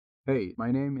Hey,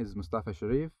 my name is Mustafa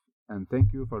Sharif, and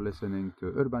thank you for listening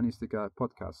to Urbanistica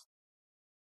podcast.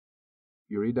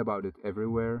 You read about it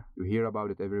everywhere, you hear about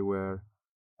it everywhere,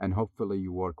 and hopefully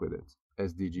you work with it.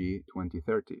 SDG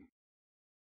 2030.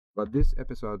 But this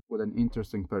episode with an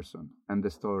interesting person, and the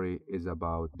story is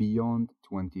about Beyond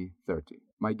 2030.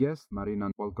 My guest, Marina,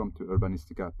 welcome to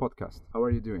Urbanistica podcast. How are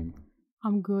you doing?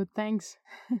 I'm good, thanks.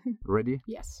 Ready?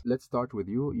 Yes. Let's start with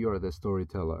you. You're the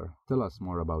storyteller. Tell us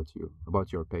more about you,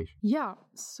 about your passion. Yeah,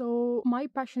 so my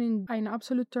passion in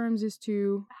absolute terms is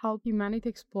to help humanity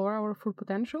explore our full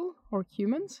potential, or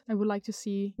humans. I would like to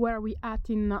see where are we at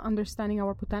in understanding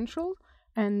our potential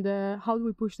and how do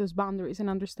we push those boundaries and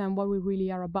understand what we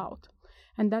really are about.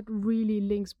 And that really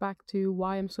links back to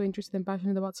why I'm so interested and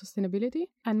passionate about sustainability.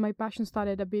 And my passion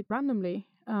started a bit randomly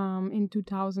in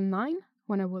 2009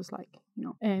 when I was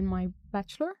in my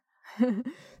bachelor.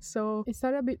 So it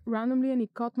started a bit randomly and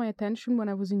it caught my attention when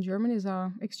I was in Germany as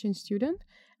an exchange student.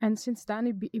 And since then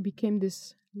it became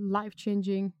this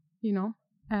life-changing,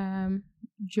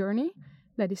 journey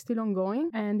that is still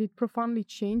ongoing. And it profoundly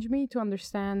changed me to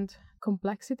understand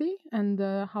complexity and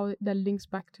how that links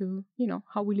back to,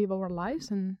 how we live our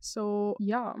lives. And so,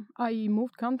 I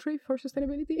moved country for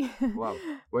sustainability. Wow.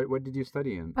 What did you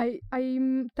study in?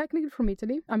 I'm technically from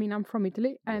Italy. I mean, I'm from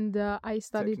Italy, and I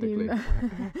studied in...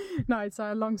 No, it's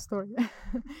a long story.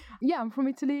 I'm from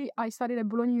Italy. I studied at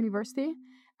Bologna University,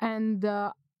 and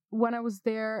when I was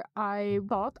there, I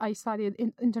studied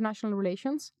international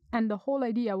relations, and the whole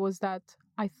idea was that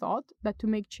I thought that to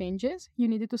make changes, you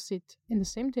needed to sit in the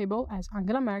same table as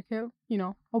Angela Merkel,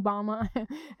 Obama,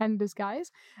 and these guys.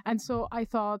 And so I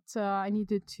thought I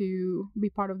needed to be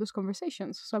part of those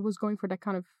conversations. So I was going for that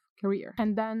kind of career.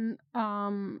 And then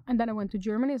I went to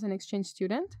Germany as an exchange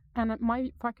student. And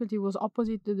my faculty was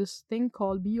opposite to this thing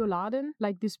called Bioladen,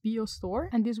 like this bio store.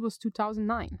 And this was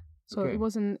 2009. So Okay. It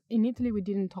wasn't, in Italy, we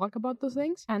didn't talk about those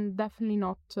things, and definitely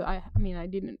not, I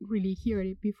didn't really hear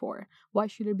it before. Why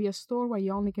should there be a store where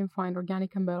you only can find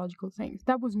organic and biological things?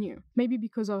 That was new. Maybe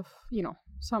because of,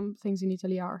 some things in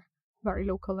Italy are very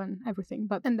local and everything.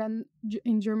 And then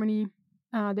in Germany,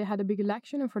 they had a big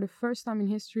election, and for the first time in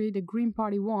history, the Green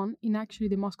Party won in actually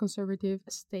the most conservative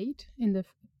state in the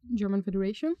German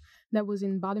Federation. That was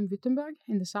in Baden-Württemberg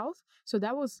in the south. So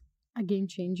that was a game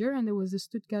changer, and there was the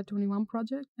Stuttgart 21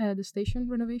 project, the station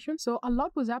renovation. So a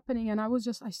lot was happening, and I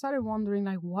started wondering,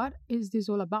 like, what is this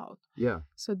all about? Yeah.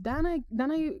 So then I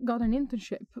got an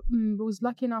internship. Was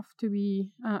lucky enough to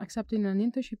be accepted in an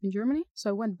internship in Germany. So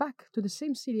I went back to the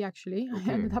same city, actually.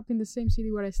 Okay. I ended up in the same city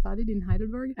where I studied, in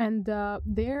Heidelberg. And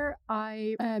there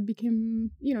I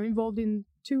became, involved in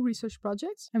two research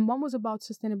projects, and one was about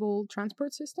sustainable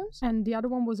transport systems, and the other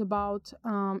one was about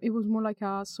it was more like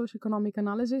a socioeconomic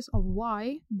analysis of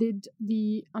why did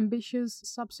the ambitious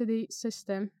subsidy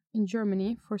system in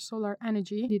Germany for solar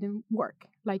energy didn't work.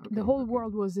 The whole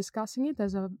world was discussing it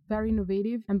as a very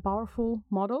innovative and powerful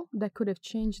model that could have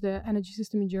changed the energy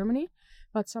system in Germany,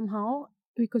 but somehow,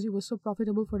 because it was so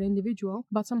profitable for the individual,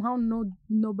 but somehow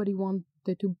nobody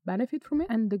wanted to benefit from it,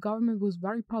 and the government was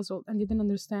very puzzled and didn't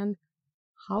understand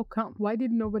how come? Why did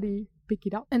nobody pick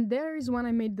it up? And there is when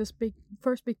I made this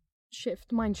first big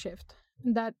mind shift,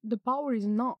 that the power is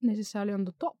not necessarily on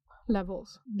the top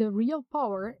levels. The real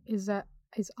power is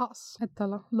us at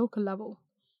the local level.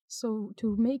 So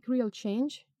to make real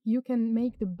change, you can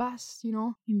make the best,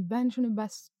 invention, the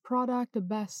best product, the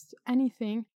best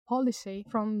anything, policy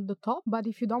from the top. But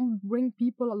if you don't bring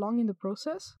people along in the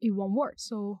process, it won't work.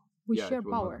 So we share it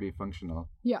will power. not be functional.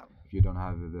 Yeah. If you don't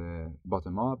have the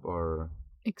bottom up or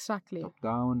Exactly. top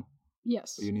down.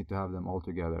 Yes. You need to have them all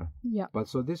together. Yeah. But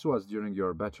so this was during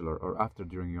your bachelor or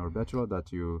during your bachelor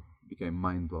that you became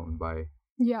mind blown by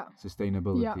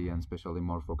sustainability and especially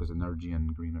more focused energy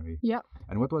and greenery. Yeah.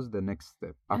 And what was the next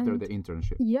step after the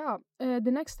internship?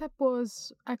 The next step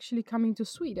was actually coming to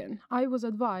Sweden. I was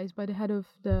advised by the head of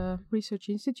the research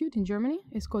institute in Germany.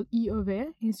 It's called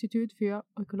IÖV, Institut für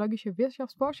ökologische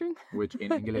Wirtschaftsforschung. Which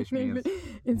in English means?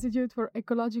 Institute for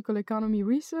Ecological Economy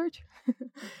Research.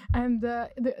 And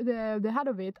the head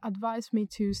of it advised me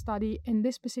to study in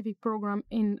this specific program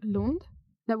in Lund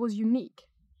that was unique.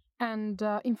 And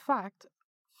in fact,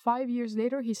 5 years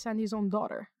later, he sent his own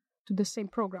daughter to the same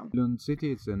program. Lund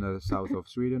city, it's in the south of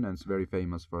Sweden, and it's very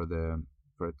famous for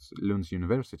its Lund's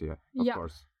University, of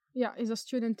course. Yeah, it's a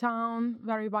student town,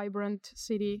 very vibrant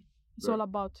city. It's all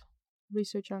about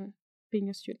research and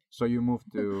being a student. So you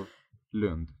moved to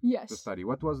Lund to Yes. study.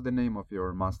 What was the name of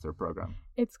your master program?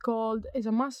 It's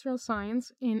a Master of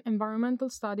Science in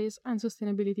Environmental Studies and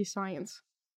Sustainability Science.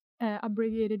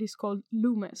 abbreviated is called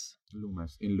LUMES.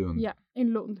 Loomis in Lund. Yeah,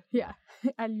 in Lund. Yeah,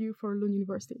 LU for Lund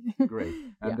University. Great.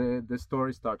 And the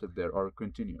story started there or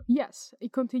continued? Yes,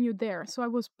 it continued there. So I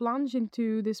was plunged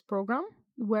into this program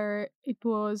where it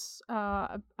was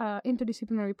an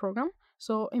interdisciplinary program.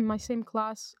 So in my same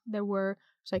class, there were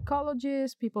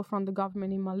psychologists, people from the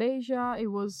government in Malaysia.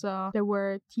 There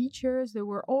were teachers. There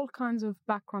were all kinds of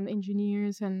background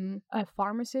engineers and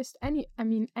pharmacists.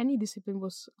 Any discipline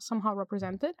was somehow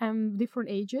represented, and different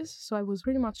ages. So I was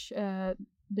pretty much the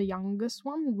youngest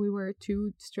one. We were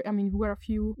we were a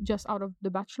few just out of the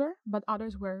bachelor, but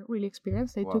others were really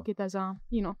experienced. They took it as a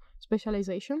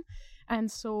specialization.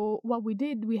 And so what we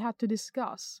did, we had to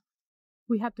discuss.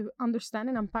 We had to understand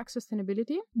and unpack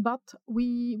sustainability, but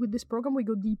with this program, we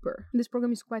go deeper. This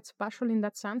program is quite special in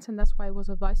that sense, and that's why I was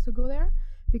advised to go there,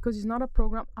 because it's not a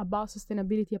program about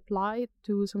sustainability applied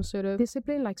to some sort of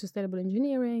discipline like sustainable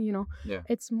engineering,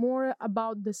 It's more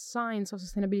about the science of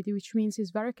sustainability, which means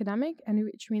it's very academic, and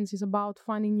which means it's about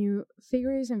finding new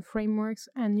theories and frameworks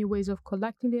and new ways of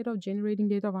collecting data, of generating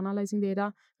data, of analyzing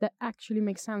data that actually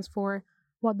make sense for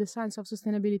what the science of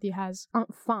sustainability has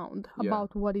found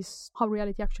about how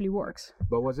reality actually works.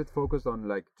 But was it focused on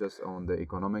just on the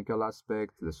economical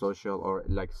aspect, the social, or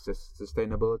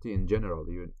sustainability in general?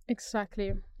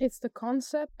 Exactly. It's the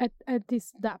concept at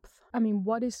this depth. I mean,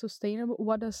 what is sustainable?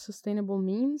 What does sustainable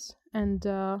means? And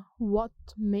what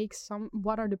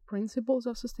are the principles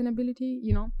of sustainability?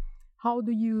 How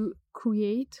do you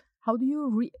create?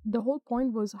 The whole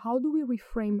point was, how do we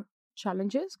reframe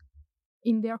challenges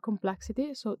in their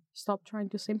complexity? So stop trying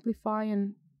to simplify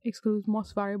and exclude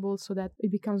most variables so that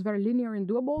it becomes very linear and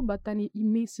doable, but then it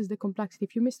misses the complexity.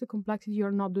 If you miss the complexity,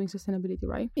 you're not doing sustainability,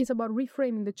 right? It's about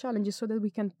reframing the challenges so that we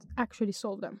can actually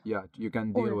solve them. Yeah, you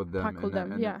can deal with them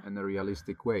in a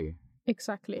realistic way.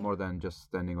 Exactly. More than just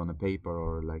standing on a paper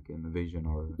or in a vision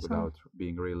or without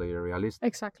being really realistic.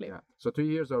 Exactly. Yeah. So 2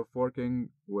 years of working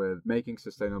with making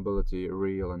sustainability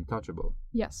real and touchable.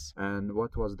 Yes. And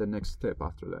what was the next step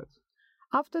after that?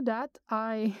 After that,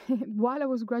 while I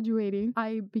was graduating,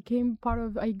 I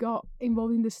got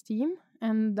involved in this team,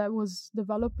 and I was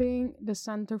developing the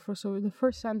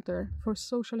first center for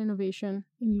social innovation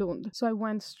in Lund. So I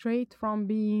went straight from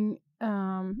being,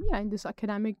 in this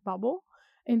academic bubble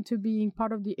into being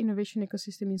part of the innovation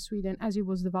ecosystem in Sweden as it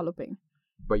was developing.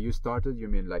 But you started, you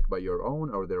mean by your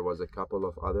own, or there was a couple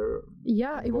of other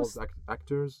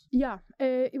actors? Yeah,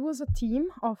 it was a team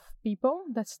of people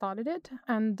that started it,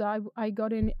 and I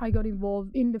got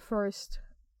involved in the first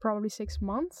probably 6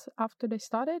 months after they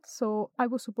started. So I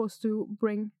was supposed to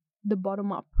bring the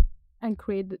bottom up and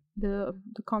create the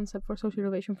concept for social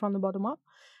innovation from the bottom up.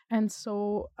 And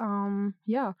so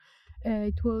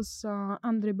it was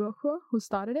Andre Böcher who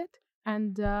started it,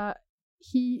 and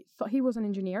he was an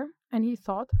engineer, and he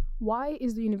thought, why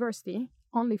is the university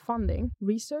only funding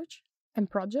research and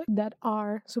projects that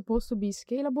are supposed to be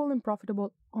scalable and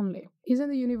profitable only? Isn't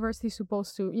the university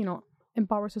supposed to,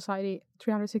 empower society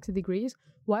 360 degrees?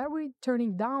 Why are we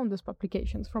turning down those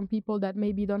applications from people that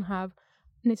maybe don't have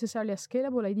necessarily a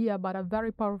scalable idea, but a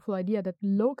very powerful idea that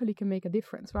locally can make a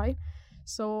difference, right?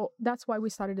 So that's why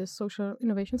we started a social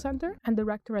innovation center, and the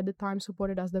rector at the time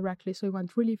supported us directly. So it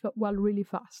went really really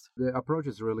fast. The approach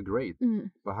is really great.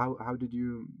 But how did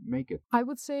you make it? I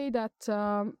would say that,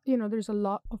 there's a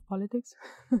lot of politics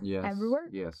everywhere.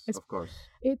 Yes, of course.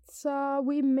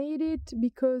 We made it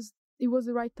because it was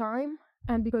the right time,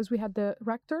 and because we had the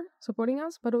rector supporting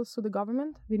us, but also the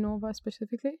government, Vinnova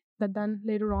specifically, that then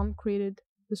later on created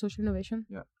the social innovation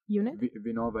unit.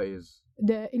 Vinnova is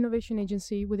the innovation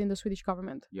agency within the Swedish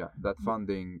government. Yeah, that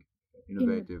funding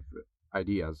innovative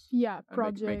ideas. Yeah, and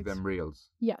projects. Make them reals.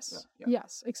 Yes,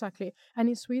 yes, exactly. And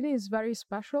in Sweden, it's very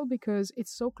special because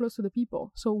it's so close to the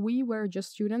people. So we were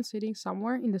just students sitting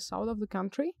somewhere in the south of the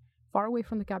country, far away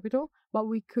from the capital, but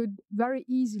we could very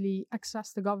easily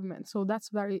access the government. So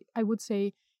that's I would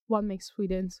say,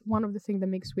 one of the things that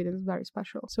makes Sweden very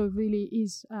special. So it really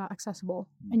is accessible,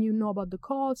 and you know about the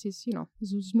costs. It's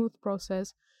a smooth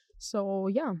process. So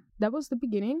that was the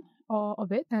beginning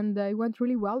of it, and it went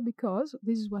really well because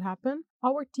this is what happened.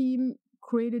 Our team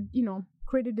created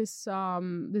this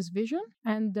vision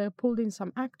and pulled in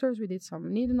some actors. We did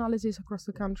some need analysis across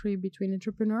the country between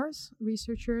entrepreneurs,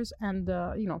 researchers, and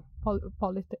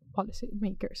policy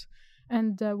makers,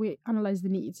 and we analyzed the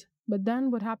needs. But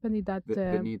then what happened is that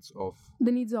the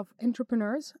needs of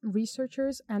entrepreneurs,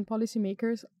 researchers, and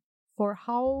policymakers for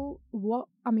how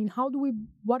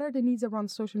are the needs around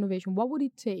social innovation? What would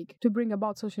it take to bring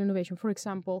about social innovation? For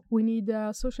example, we need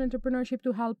social entrepreneurship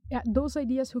to help those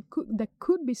ideas that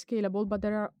could be scalable, but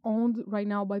that are owned right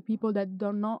now by people that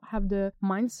do not have the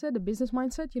business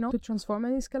mindset, to transform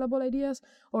any scalable ideas.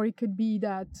 Or it could be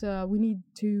that we need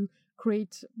to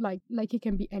create like it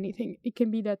can be anything. It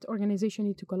can be that organization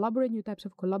need to collaborate, new types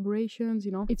of collaborations.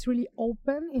 It's really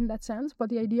open in that sense. But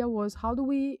the idea was, how do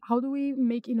we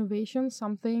make innovation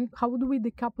something? How do we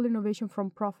decouple innovation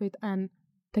from profit and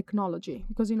technology?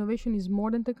 Because innovation is more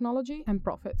than technology and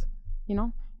profit.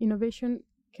 Innovation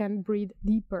can breed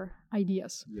deeper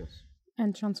ideas. Yes.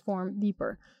 And transform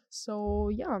deeper. So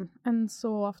and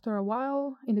so after a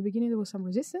while, in the beginning there was some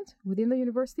resistance within the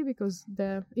university because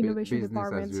the innovation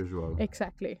department, business as usual.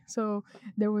 Exactly. So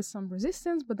there was some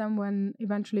resistance, but then when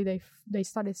eventually they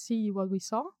started to see what we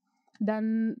saw,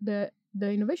 then the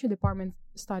innovation department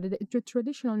the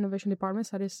traditional innovation department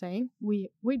started saying, we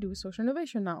do social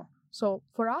innovation now. So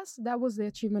for us, that was the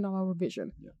achievement of our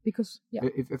vision. Yeah. Because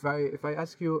if I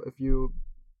ask you, if you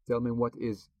tell me what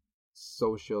is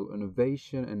social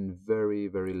innovation in very,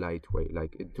 very light way,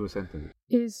 like in 2 sentences.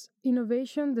 Is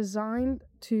innovation designed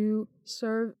to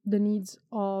serve the needs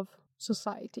of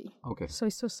society? Okay. So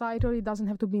it's societal, it doesn't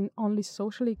have to be only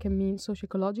social, it can mean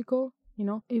socio-ecological,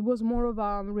 It was more of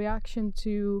a reaction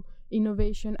to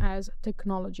innovation as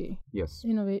technology. Yes.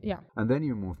 Yeah. And then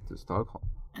you moved to Stockholm.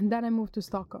 And then I moved to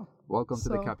Stockholm. Welcome to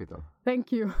the capital.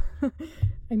 Thank you.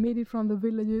 I made it from the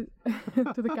village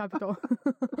to the capital.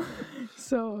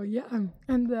 So, yeah.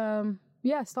 And,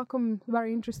 Stockholm,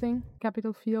 very interesting.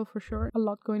 Capital feel for sure. A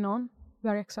lot going on.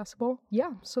 Very accessible.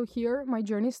 Yeah. So here, my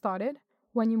journey started.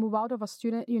 When you move out of a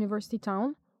student university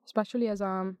town, especially as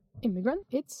an immigrant,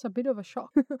 it's a bit of a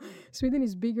shock. Sweden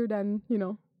is bigger than,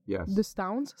 yes, these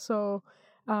towns. So...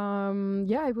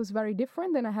 it was very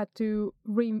different. Then I had to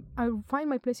find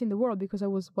my place in the world because I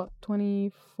was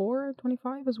 24,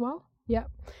 25 as well. Yeah.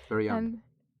 Very young. And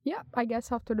I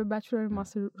guess after the bachelor and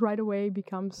master right away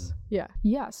becomes,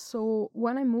 So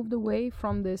when I moved away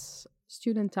from this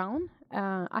student town,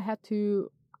 I had to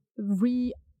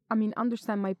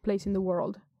understand my place in the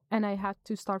world. And I had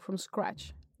to start from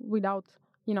scratch without,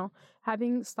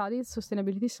 having studied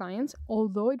sustainability science,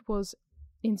 although it was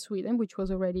in Sweden, which was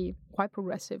already quite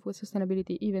progressive with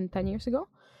sustainability even 10 years ago.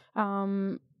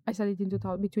 I studied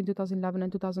between 2011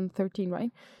 and 2013,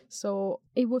 right? So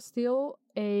it was still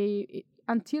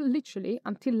until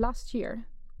last year,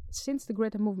 since the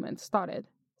Greta movement started,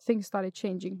 things started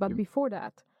changing. But before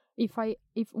that,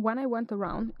 when I went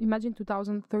around, imagine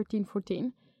 2013,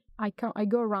 14, I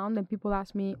go around and people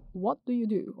ask me, what do you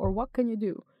do? Or what can you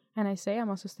do? And I say, I'm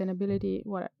a sustainability,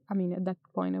 at that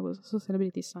point I was a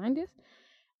sustainability scientist.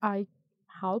 I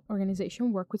help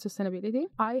organizations work with sustainability.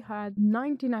 I had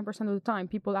 99% of the time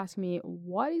people ask me,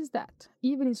 what is that?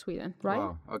 Even in Sweden, right?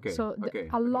 Wow, okay. So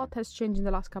a lot has changed in the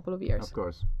last couple of years. Of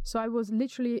course. So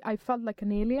I felt like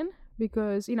an alien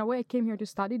because in a way I came here to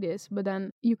study this, but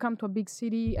then you come to a big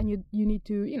city and you need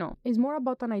to, it's more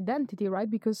about an identity, right?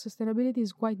 Because sustainability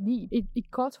is quite deep. It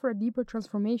calls for a deeper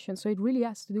transformation. So it really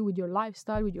has to do with your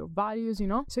lifestyle, with your values,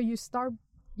 So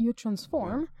you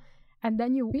transform. Yeah. And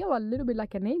then you feel a little bit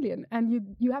like an alien, and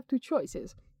you have two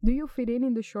choices. Do you fit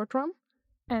in the short run,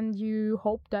 and you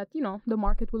hope that the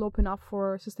market will open up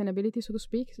for sustainability, so to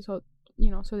speak, so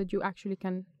that you actually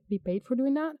can be paid for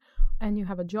doing that, and you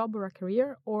have a job or a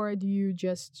career, or do you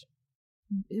just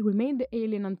remain the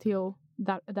alien until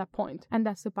that point? And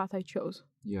that's the path I chose.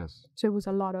 Yes. So it was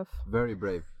a lot of very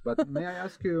brave. But may I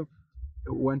ask you,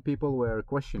 when people were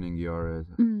questioning your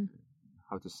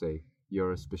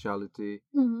your specialty?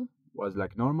 Mm-hmm. Was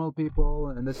like normal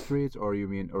people in the streets, or you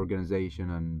mean organization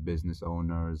and business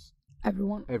owners?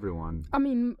 Everyone. I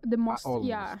mean, the most, almost,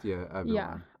 everyone.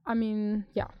 Yeah, I mean,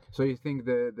 yeah. So you think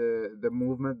the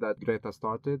movement that Greta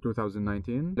started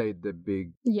 2019 played the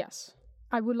big... Yes.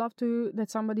 I would love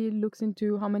that somebody looks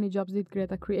into how many jobs did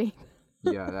Greta create.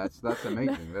 Yeah, that's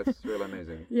amazing. That's really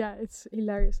amazing. Yeah, it's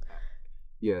hilarious.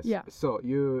 Yes. Yeah. So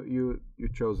you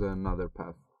chose another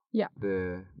path. Yeah.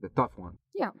 The tough one.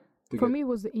 Yeah. For me, it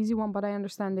was the easy one, but I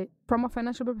understand it. From a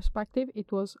financial perspective, it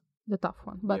was the tough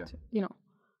one. But,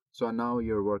 So now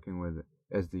you're working with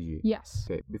SDG. Yes.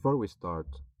 Okay, before we start,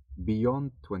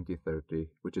 beyond 2030,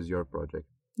 which is your project.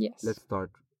 Yes. Let's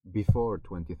start before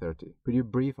 2030. Could you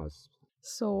brief us?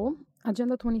 So,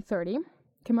 Agenda 2030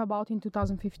 came about in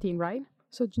 2015, right?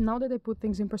 So now that I put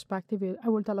things in perspective, I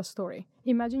will tell a story.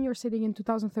 Imagine you're sitting in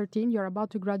 2013, you're about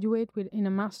to graduate in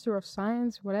a Master of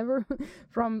Science, whatever,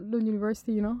 from Lund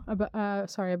University,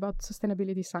 about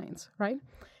sustainability science, right?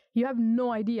 you have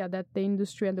no idea that the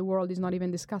industry and the world is not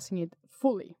even discussing it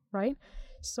fully, right?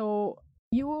 So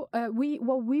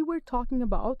what we were talking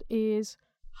about is,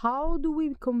 how do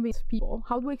we convince people,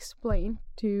 how do we explain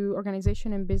to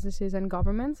organizations and businesses and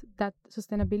governments that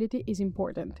sustainability is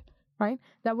important, right?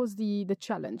 That was the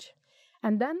challenge.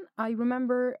 And then I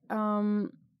remember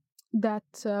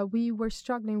that we were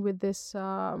struggling with this,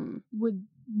 with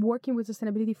working with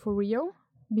sustainability for Rio,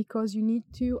 because you need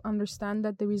to understand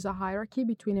that there is a hierarchy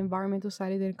between environment,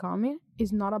 society, and economy.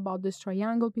 It's not about this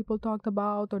triangle people talked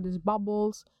about, or these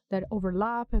bubbles that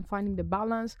overlap and finding the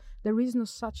balance. There is no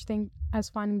such thing as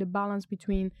finding the balance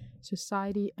between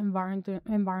society,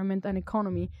 environment, and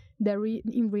economy.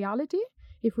 In reality,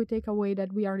 if we take away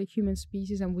that we are the human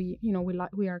species and we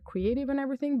are creative and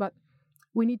everything, but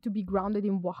we need to be grounded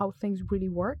in how things really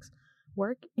work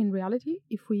in reality.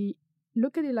 If we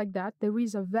look at it like that, there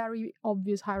is a very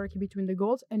obvious hierarchy between the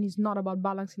goals, and it's not about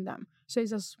balancing them. So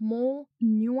it's a small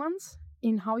nuance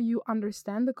in how you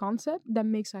understand the concept that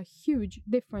makes a huge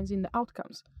difference in the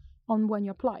outcomes on when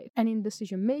you apply it, and in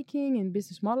decision making, in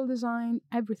business model design,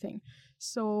 everything.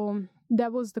 So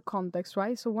that was the context,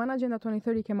 right? So when Agenda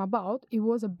 2030 came about, it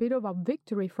was a bit of a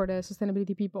victory for the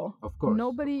sustainability people. Of course.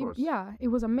 Yeah, it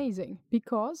was amazing,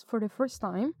 because for the first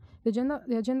time, the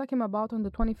agenda came about on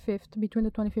the 25th, between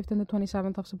the 25th and the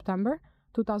 27th of September,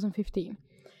 2015.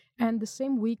 And the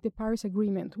same week, the Paris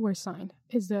Agreement were signed.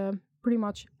 It's pretty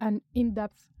much an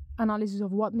in-depth analysis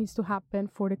of what needs to happen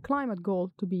for the climate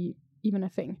goal to be even a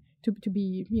thing, to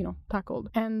be, tackled.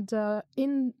 And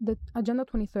in the Agenda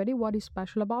 2030, what is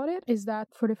special about it is that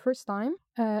for the first time,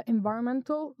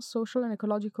 environmental, social, and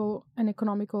ecological and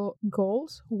economical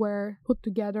goals were put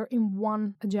together in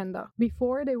one agenda.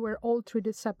 Before, they were all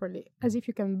treated separately, as if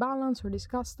you can balance or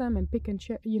discuss them and pick and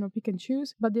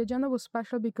choose. But the agenda was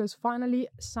special because finally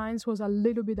science was a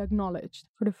little bit acknowledged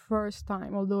for the first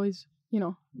time, although it's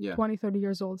 20, 30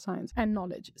 years old science and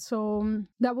knowledge. So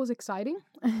that was exciting.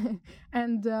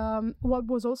 And what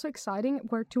was also exciting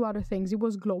were two other things. It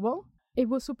was global. It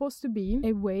was supposed to be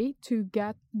a way to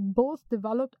get both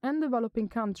developed and developing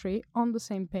country on the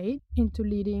same page into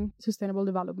leading sustainable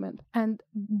development. And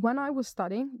when I was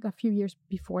studying a few years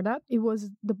before that, it was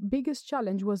the biggest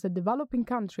challenge was that developing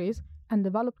countries and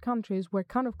developed countries were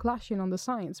kind of clashing on the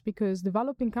science, because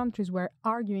developing countries were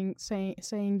arguing,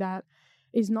 saying that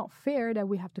it's not fair that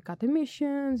we have to cut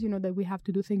emissions, that we have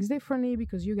to do things differently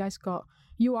because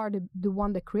you are the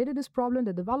one that created this problem.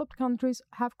 The developed countries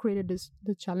have created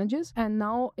the challenges, and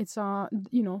now it's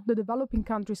the developing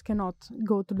countries cannot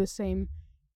go to the same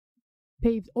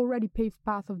already paved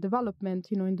path of development,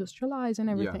 industrialize and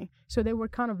everything. Yeah. So they were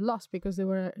kind of lost because they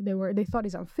thought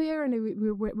it's unfair, and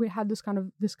we had this kind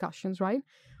of discussions, right?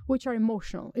 Which are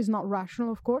emotional. It's not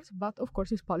rational, of course, but of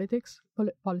course it's politics.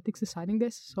 Politics deciding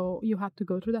this, so you had to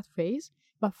go through that phase.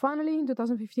 But finally, in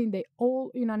 2015, they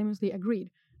all unanimously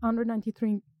agreed.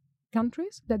 193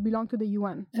 countries that belong to the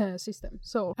UN system.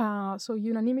 So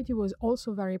unanimity was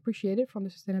also very appreciated from the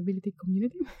sustainability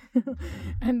community.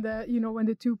 And when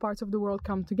the two parts of the world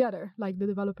come together, like the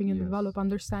developing and the developed,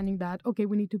 understanding that, okay,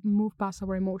 we need to move past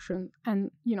our emotion,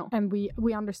 and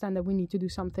we understand that we need to do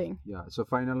something. Yeah. So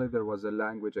finally, there was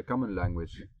a common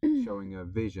language, showing a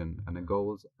vision and a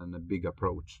goals and a big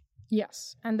approach.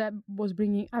 Yes, and that was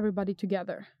bringing everybody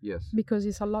together. Yes. Because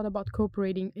it's a lot about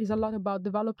cooperating. It's a lot about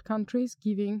developed countries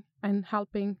giving and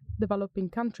helping developing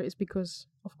countries, because,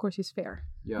 of course, it's fair.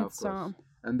 Yeah, of course.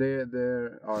 And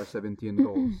there are 17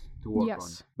 goals to work on.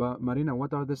 But Marina,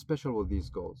 what are the special with these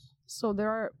goals? So there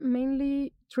are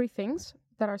mainly three things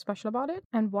that are special about it.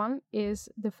 And one is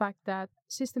the fact that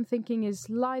system thinking is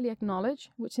slightly acknowledged,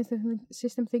 which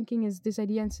system thinking is this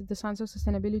idea in the science of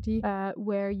sustainability,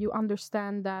 where you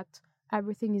understand that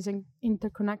everything is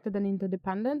interconnected and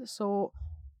interdependent. So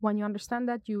when you understand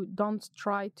that, you don't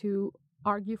try to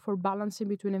argue for balancing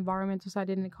between environment,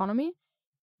 society, and economy,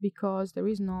 because there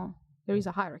is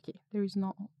a hierarchy. There is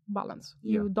no balance.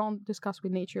 Yeah. You don't discuss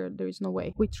with nature. There is no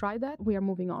way. We tried that. We are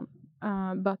moving on.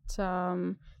 But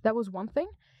that was one thing.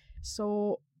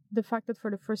 So the fact that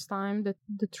for the first time that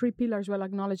the three pillars were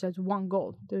acknowledged as one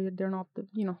goal. They're not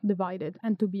divided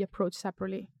and to be approached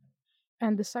separately.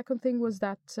 And the second thing was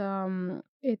that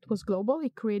it was global.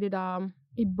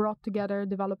 It brought together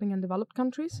developing and developed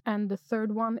countries. And the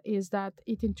third one is that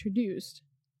it introduced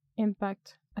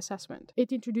impact assessment.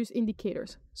 It introduced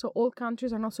indicators. So all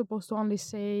countries are not supposed to only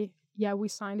say, yeah, we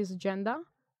signed this agenda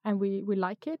and we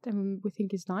like it and we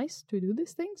think it's nice to do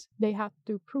these things. They have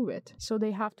to prove it. So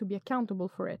they have to be accountable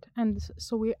for it. And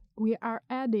so we are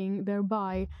adding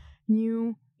thereby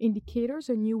new indicators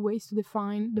and new ways to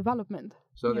define development.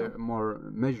 So they're more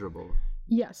measurable.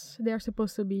 Yes, they are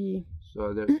supposed to be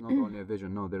So there's not only a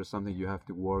vision, no, there's something you have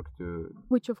to work to.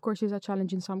 Which of course is a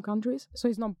challenge in some countries. So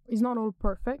it's not all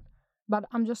perfect, but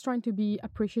I'm just trying to be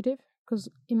appreciative, because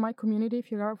in my community,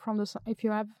 if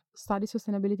you have studied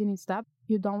sustainability in its depth,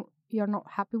 you're not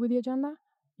happy with the agenda.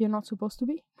 You're not supposed to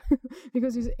be,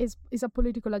 because it's a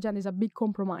political agenda. It's a big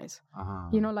compromise.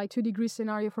 Like 2 degree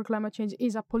scenario for climate change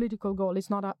is a political goal. It's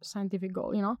not a scientific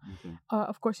goal. Okay.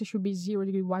 Of course, it should be 0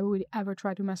 degree. Why would we ever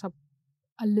try to mess up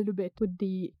a little bit with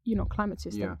the climate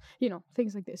system?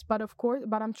 Things like this. But of course,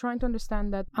 I'm trying to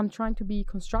understand that I'm trying to be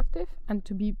constructive and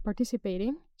to be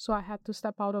participating. So I had to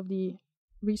step out of the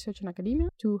research and academia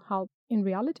to help in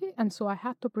reality, and so I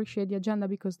had to appreciate the agenda,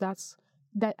 because that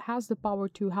has the power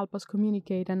to help us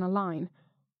communicate and align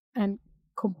and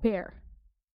compare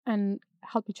and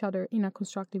help each other in a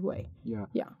constructive way. Yeah.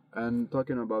 And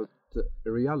talking about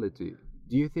reality,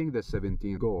 do you think the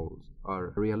 17 goals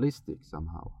are realistic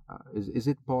somehow? Is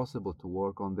it possible to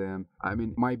work on them? I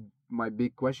mean, my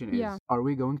big question is, are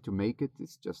we going to make it?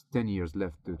 It's just 10 years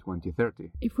left to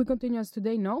 2030. If we continue as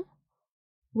today, no.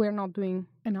 We're not doing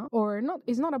enough. Or not.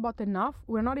 It's not about enough.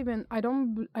 We're not even, I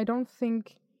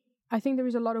think there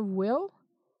is a lot of will,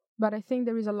 but I think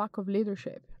there is a lack of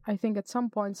leadership. I think at some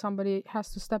point somebody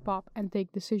has to step up and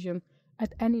take decision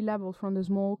at any level, from the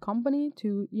small company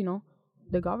to,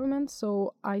 the government.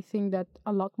 So I think that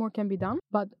a lot more can be done.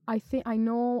 But I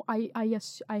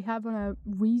have a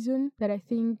reason that I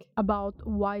think about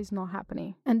why it's not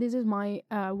happening. And this is my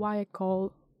why I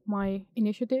call my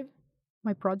initiative,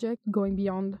 my project, Going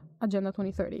Beyond Agenda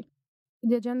 2030.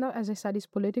 The agenda, as I said, is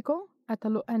political.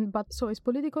 So it's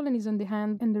political and is in the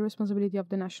hand and the responsibility of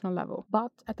the national level.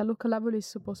 But at a local level, it's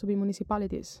supposed to be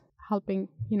municipalities helping,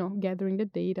 gathering the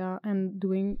data and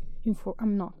doing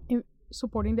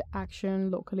supporting the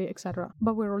action locally, etc.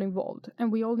 But we're all involved,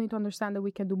 and we all need to understand that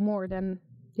we can do more than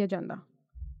the agenda.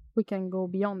 We can go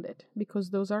beyond it, because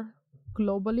those are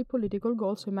globally political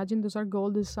goals. So imagine those are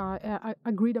goals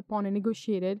agreed upon and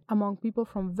negotiated among people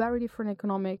from very different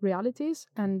economic realities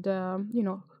and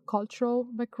cultural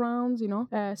backgrounds.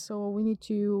 So we need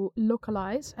to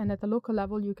localize, and at the local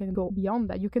level you can go beyond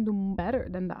that. You can do better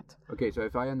than that. Okay, so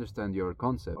if I understand your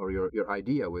concept or your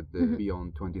idea with the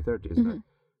Beyond 2030 is that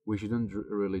we shouldn't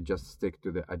really just stick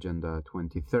to the Agenda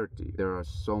 2030. There are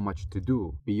so much to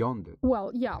do beyond it.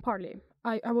 Well, yeah, partly.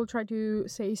 I will try to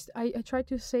say, I try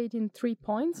to say it in 3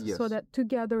 points, so that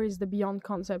together is the beyond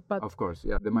concept. But of course,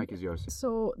 yeah, the mic is yours.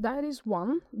 So that is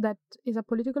one, that is a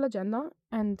political agenda,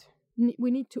 and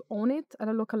we need to own it at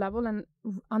a local level and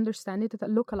understand it,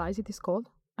 localize it is called,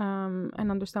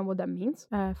 and understand what that means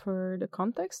for the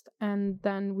context. And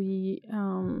then we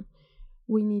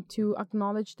need to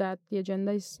acknowledge that the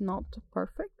agenda is not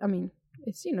perfect. I mean,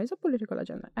 it's it's a political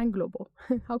agenda and global.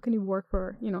 How can it work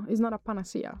for it's not a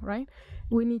panacea, right?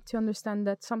 We need to understand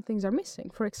that some things are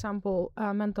missing. For example,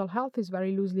 mental health is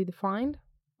very loosely defined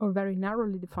or very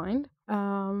narrowly defined.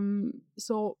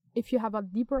 So if you have a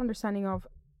deeper understanding of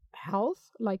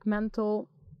health, like mental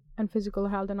and physical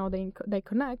health, and how they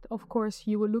connect, of course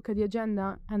you will look at the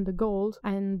agenda and the goals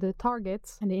and the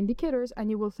targets and the indicators, and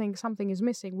you will think something is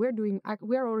missing.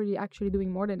 We're already actually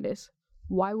doing more than this.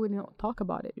 Why would we not talk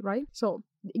about it, right? So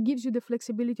it gives you the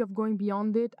flexibility of going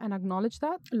beyond it and acknowledge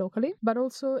that locally, but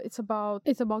also it's about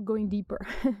going deeper.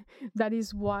 That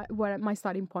is where my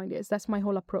starting point is. That's my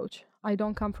whole approach. I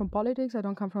don't come from politics. I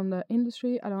don't come from the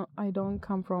industry. I don't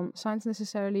come from science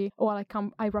necessarily. Well,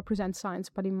 I represent science,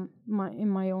 but in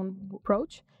my own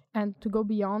approach. And to go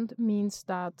beyond means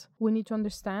that we need to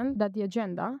understand that the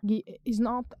agenda is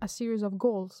not a series of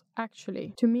goals,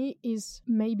 actually. To me, is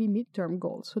maybe midterm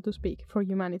goals, so to speak, for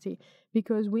humanity.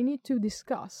 Because we need to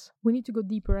go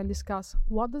deeper and discuss,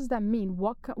 what does that mean?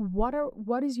 What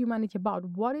is humanity about?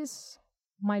 What is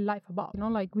my life about?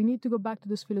 We need to go back to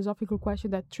this philosophical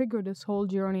question that triggered this whole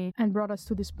journey and brought us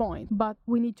to this point. But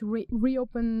we need to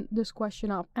reopen this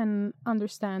question up and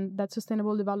understand that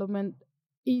sustainable development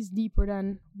is deeper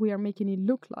than we are making it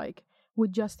look like,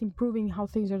 with just improving how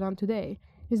things are done today.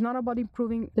 It's not about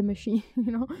improving the machine,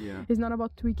 Yeah. It's not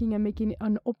about tweaking and making it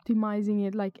and optimizing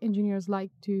it like engineers like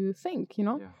to think,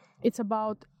 Yeah. It's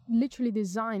about literally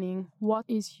designing what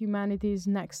is humanity's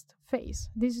next phase.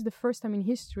 This is the first time in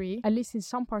history, at least in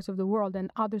some parts of the world, and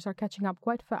others are catching up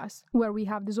quite fast, where we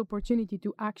have this opportunity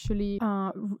to actually,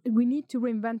 we need to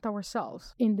reinvent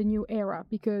ourselves in the new era,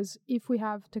 because if we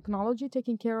have technology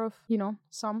taking care of,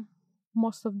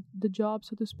 most of the jobs,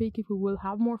 so to speak, if we will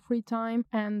have more free time,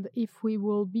 and if we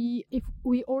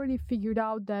already figured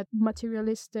out that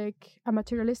a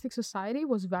materialistic society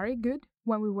was very good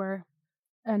when we were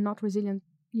not resilient,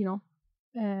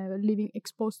 living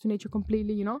exposed to nature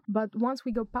completely, you know. But once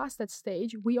we go past that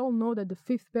stage, we all know that the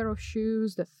fifth pair of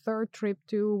shoes, the third trip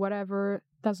to whatever,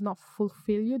 does not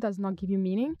fulfill you, does not give you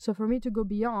meaning. So for me to go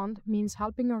beyond means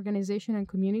helping organization and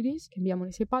communities, can be a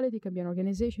municipality, can be an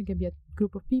organization, can be a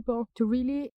group of people, to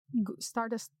really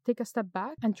take a step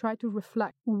back and try to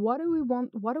reflect, what do we want,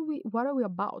 what are we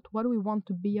about, what do we want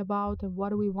to be about, and what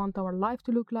do we want our life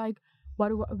to look like, what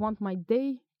do I want my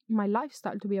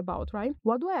lifestyle to be about, right?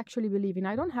 What do I actually believe in?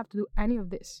 I don't have to do any of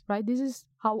this, right? This is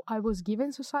how I was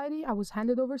given society, I was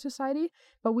handed over society,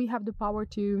 but we have the power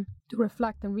to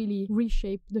reflect and really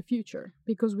reshape the future,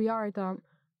 because we are at a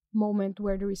moment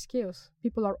where there is chaos.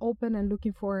 People are open and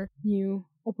looking for new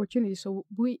opportunities. So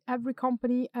every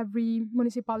company, every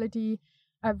municipality,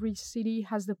 every city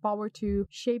has the power to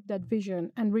shape that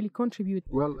vision and really contribute.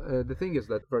 Well, the thing is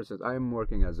that, for instance, I am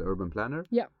working as an urban planner,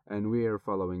 and we are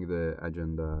following the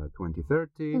Agenda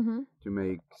 2030 to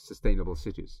make sustainable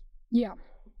cities. Yeah.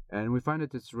 And we find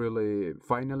that it's really,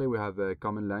 finally, we have a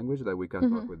common language that we can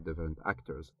talk with different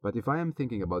actors. But if I am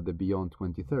thinking about the beyond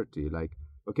 2030, like,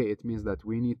 okay, it means that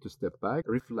we need to step back,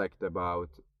 reflect about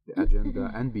the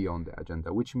agenda and beyond the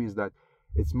agenda, which means that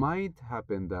it might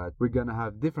happen that we're gonna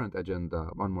have different agenda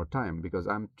one more time, because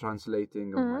I'm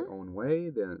translating on my own way,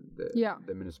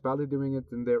 the municipality doing it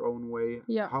in their own way.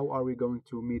 Yeah. How are we going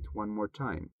to meet one more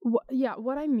time?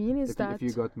 What I mean is if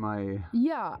you got my...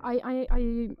 Yeah,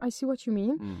 I see what you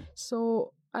mean.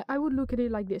 So I would look at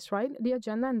it like this, right? The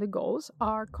agenda and the goals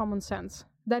are common sense.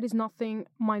 That is nothing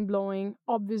mind-blowing.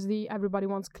 Obviously, everybody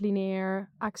wants clean air,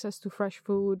 access to fresh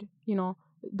food, you know,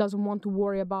 doesn't want to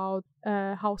worry about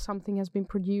how something has been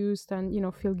produced and, you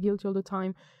know, feel guilty all the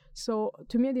time. So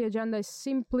to me, the agenda is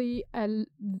simply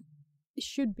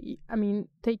should be, I mean,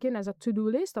 taken as a to-do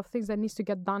list of things that needs to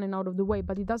get done and out of the way,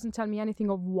 but it doesn't tell me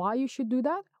anything of why you should do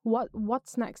that.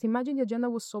 What's next? Imagine the agenda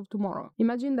was solved tomorrow.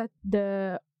 Imagine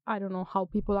that I don't know how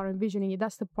people are envisioning it.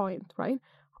 That's the point, right?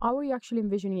 How are you actually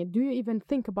envisioning it? Do you even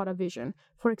think about a vision?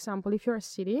 For example, if you're a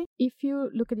city, if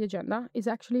you look at the agenda, it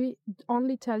actually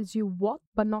only tells you what,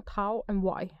 but not how and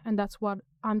why. And that's what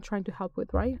I'm trying to help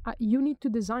with, right? You need to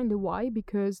design the why,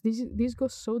 because this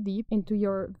goes so deep into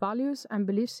your values and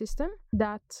belief system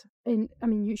that,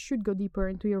 you should go deeper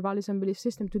into your values and belief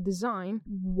system to design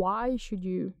why should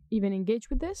you even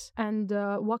engage with this, and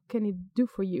what can it do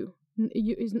for you.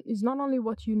 Is not only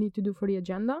what you need to do for the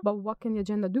agenda, but what can the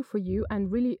agenda do for you,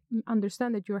 and really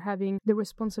understand that you're having the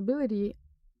responsibility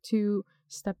to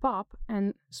step up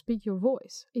and speak your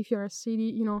voice. If you're a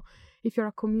city, you know, if you're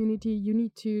a community, you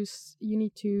need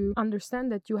to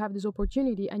understand that you have this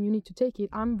opportunity and you need to take it.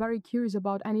 I'm very curious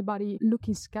about anybody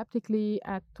looking skeptically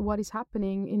at what is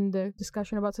happening in the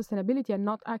discussion about sustainability and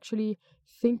not actually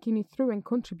thinking it through and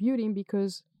contributing,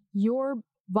 because your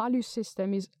value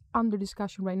system is under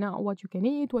discussion right now. What you can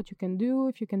eat, what you can do,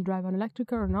 if you can drive an electric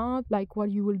car or not, like what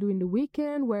you will do in the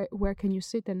weekend, where can you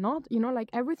sit and not, you know, like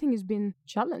everything is being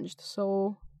challenged.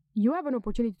 So you have an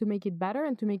opportunity to make it better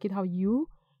and to make it how you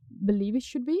believe it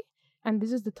should be. And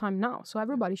this is the time now. So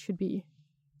everybody should be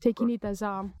taking it as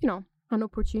an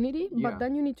opportunity, but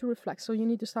then you need to reflect. So you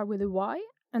need to start with the why,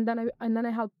 and then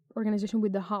I help organization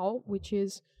with the how, which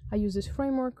is I use this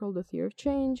framework called the theory of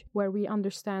change, where we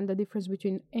understand the difference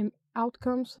between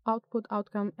outcomes, output,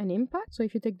 outcome, and impact. So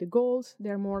if you take the goals,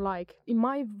 they're more like, in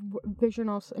my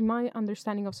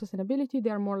understanding of sustainability, they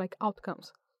are more like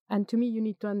outcomes. And to me, you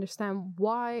need to understand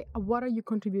what are you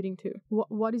contributing to?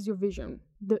 What is your vision?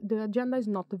 The agenda is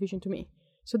not the vision to me.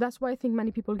 So that's why I think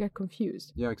many people get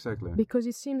confused. Yeah, exactly. Because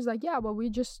it seems like, we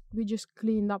just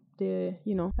cleaned up the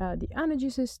energy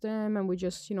system, and we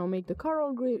just, make the car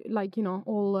all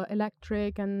all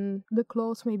electric, and the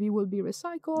clothes maybe will be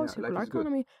recycled, circular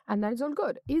economy, and that is all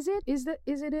good. Is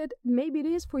it? Maybe it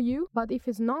is for you, but if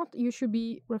it's not, you should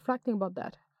be reflecting about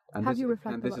that. And Have you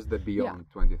reflected And this about is the beyond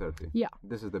 2030. Yeah.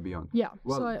 This is the beyond. Yeah.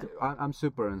 Well, so I'm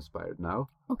super inspired now.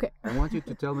 Okay. I want you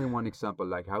to tell me one example,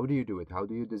 like how do you do it? How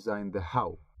do you design the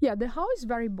how? Yeah, the how is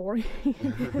very boring.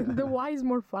 The why is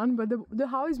more fun, but the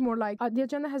how is more like, the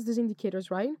agenda has these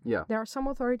indicators, right? Yeah. There are some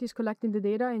authorities collecting the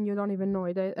data and you don't even know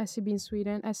it. The SCB in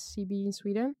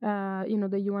Sweden,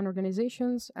 the UN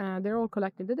organizations, they're all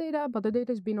collecting the data, but the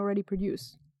data is being already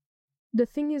produced. The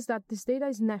thing is that this data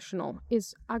is national,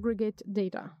 is aggregate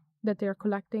data that they are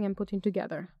collecting and putting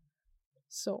together.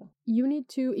 So you need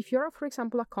to, if you're, for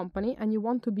example, a company and you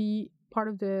want to be part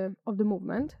of the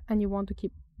movement and you want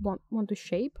to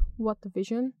shape what the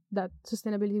vision that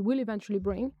sustainability will eventually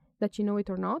bring, that you know it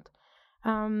or not,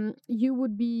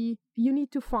 you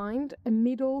need to find a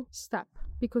middle step,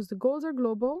 because the goals are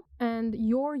global and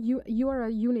you are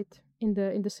a unit in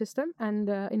the system and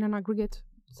in an aggregate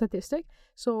statistic.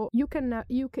 So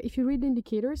if you read the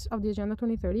indicators of the Agenda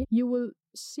 2030, you will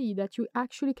see that you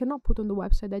actually cannot put on the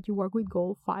website that you work with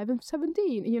goal 5 and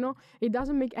 17. It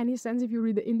doesn't make any sense if you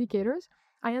read the indicators.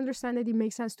 I understand that it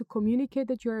makes sense to communicate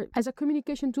that you're, as a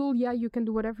communication tool, yeah, you can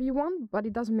do whatever you want, but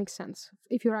it doesn't make sense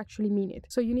if you actually mean it.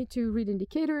 So you need to read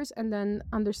indicators and then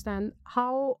understand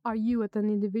how are you at an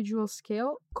individual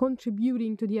scale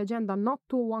contributing to the agenda, not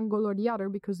to one goal or the other,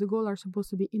 because the goals are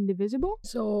supposed to be indivisible.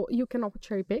 So you cannot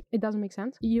cherry pick. It doesn't make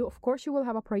sense. Of course, you will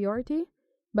have a priority,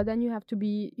 but then you have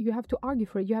to argue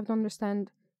for it. You have to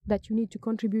understand that you need to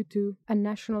contribute to a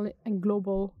national and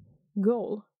global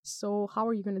goal. So how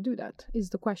are you going to do that is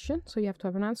the question. So you have to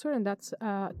have an answer, and that's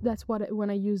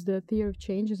when I use the theory of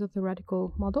change as a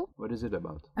theoretical model. What is it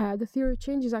about? The theory of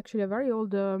change is actually a very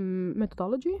old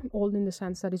methodology, old in the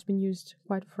sense that it's been used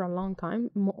quite for a long time,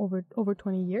 over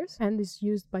 20 years, and is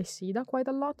used by SIDA quite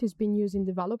a lot. It's been used in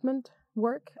development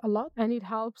work a lot, and it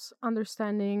helps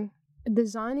understanding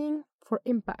designing for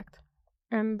impact.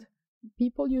 And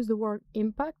people use the word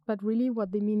impact, but really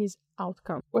what they mean is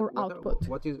outcome or output.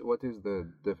 What is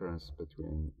the difference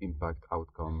between impact,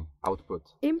 outcome, output?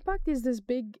 Impact is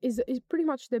is pretty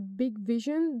much the big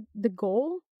vision, the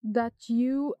goal that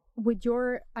you, with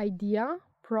your idea,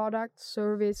 product,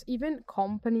 service, even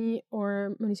company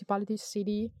or municipality,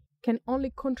 city, can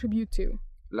only contribute to.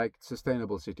 Like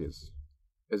sustainable cities.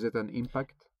 Is it an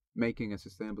impact? Making a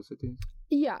sustainable city?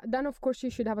 Yeah, then of course you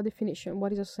should have a definition.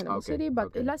 What is a sustainable city?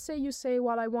 But let's say you say,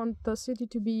 well, I want the city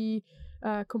to be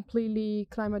completely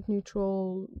climate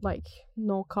neutral, like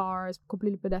no cars,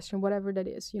 completely pedestrian, whatever that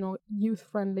is, youth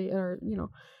friendly, or,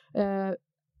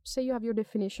 say you have your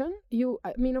definition.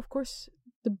 Of course,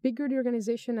 the bigger the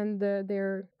organization and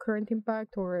their current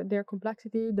impact or their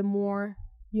complexity, the more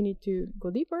you need to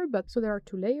go deeper. But so there are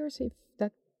two layers.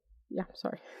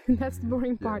 That's the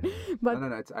boring part. But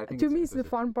I think to me, it's the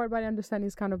fun part. But I understand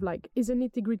it's kind of like, it's a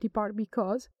nitty-gritty part,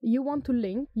 because you want to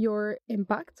link your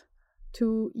impact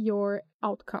to your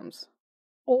outcomes.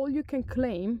 All you can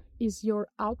claim is your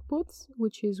outputs,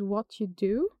 which is what you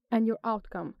do, and your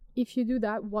outcome. If you do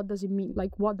that, what does it mean?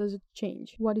 Like, what does it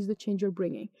change? What is the change you're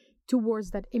bringing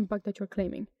towards that impact that you're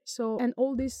claiming? So, and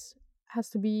all this has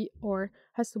to be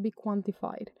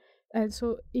quantified. And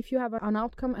so if you have an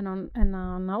outcome and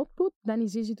an output, then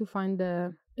it's easy to find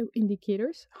the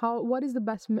indicators. What is the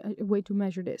best way to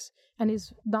measure this? And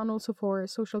it's done also for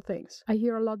social things. I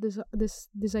hear a lot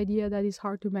this idea that it's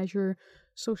hard to measure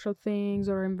social things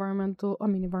or environmental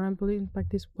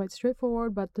impact is quite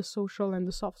straightforward, but the social and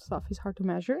the soft stuff is hard to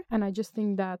measure. And I just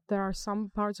think that there are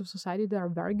some parts of society that are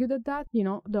very good at that.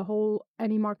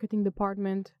 Any marketing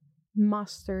department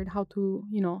mastered how to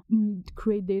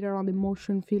create data around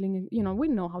emotion, feeling, we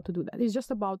know how to do that. It's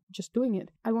just about just doing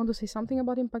it. I want to say something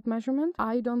about impact measurement.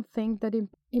 I don't think that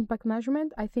impact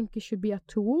measurement, I think it should be a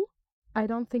tool. I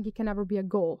don't think it can ever be a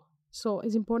goal. So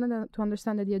it's important to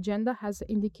understand that the agenda has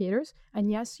indicators, and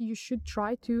yes, you should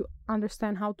try to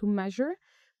understand how to measure,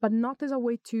 but not as a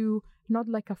way to, not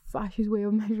like a fascist way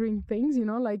of measuring things,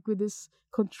 like with this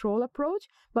control approach,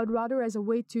 but rather as a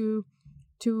way to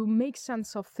make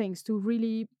sense of things, to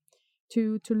really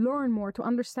to learn more, to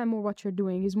understand more what you're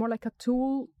doing. Is more like a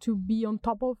tool to be on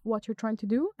top of what you're trying to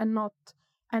do and not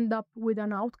end up with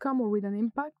an outcome or with an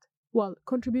impact. Well,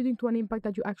 contributing to an impact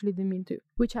that you actually didn't mean to,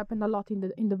 which happened a lot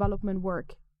in development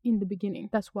work in the beginning.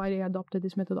 That's why they adopted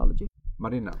this methodology.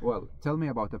 Marina, well, tell me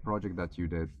about the project that you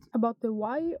did. About the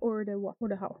why or the what or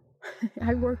the how.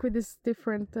 I work with these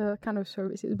different kind of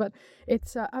services, but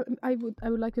it's I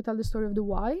would like to tell the story of the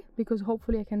why, because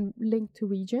hopefully I can link to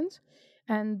regions.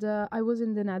 And I was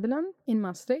in the Netherlands, in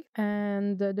Maastricht,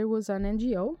 and there was an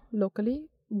NGO locally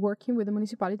working with the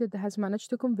municipality that has managed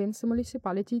to convince the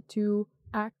municipality to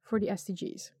act for the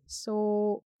SDGs.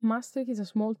 So Maastricht is a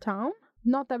small town.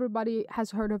 Not everybody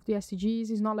has heard of the SDGs.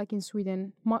 It's not like in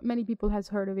Sweden. Many people has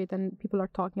heard of it and people are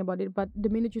talking about it. But the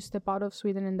minute you step out of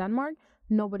Sweden and Denmark,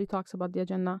 nobody talks about the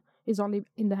agenda. It's only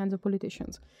in the hands of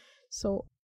politicians. So,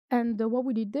 and what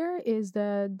we did there is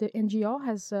the NGO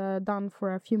has done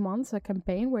for a few months a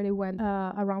campaign where they went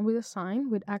around with a sign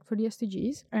with Act for the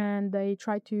SDGs, and they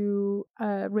tried to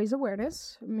raise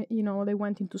awareness. They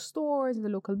went into stores, the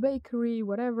local bakery,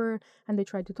 whatever, and they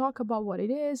tried to talk about what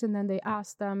it is, and then they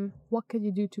asked them, what can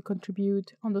you do to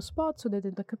contribute on the spot? So they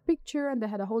took a picture, and they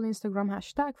had a whole Instagram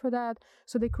hashtag for that.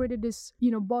 So they created this,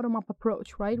 bottom-up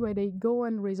approach, right, where they go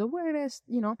and raise awareness,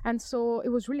 and so it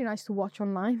was really nice to watch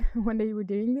online when they were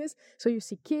doing this. So you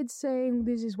see kids saying,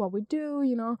 this is what we do,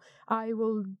 I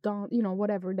will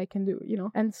whatever they can do,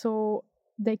 and so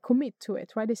they commit to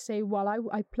it, right? They say, well,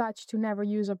 I pledge to never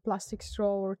use a plastic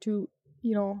straw or to,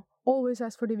 always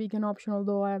ask for the vegan option,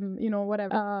 although I'm,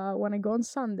 whatever, when I go on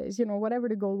Sundays, whatever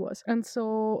the goal was. And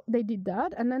so they did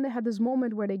that. And then they had this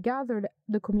moment where they gathered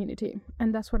the community.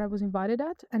 And that's what I was invited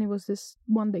at. And it was this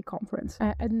one-day conference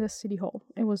in the city hall.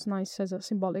 It was nice as a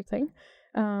symbolic thing.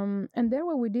 And there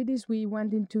what we did is we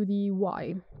went into the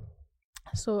why.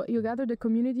 So you gather the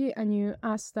community and you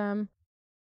ask them,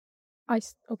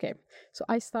 so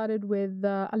I started with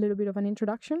a little bit of an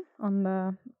introduction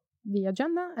on the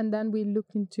agenda, and then we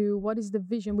looked into what is the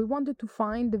vision. We wanted to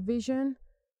find the vision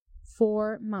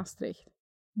for Maastricht,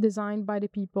 designed by the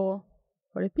people,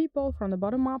 for the people, from the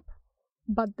bottom up,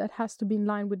 but that has to be in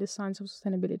line with the science of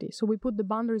sustainability. So we put the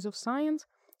boundaries of science.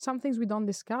 Some things we don't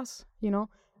discuss,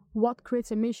 what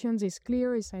creates emissions is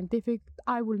clear, is scientific.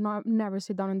 I will never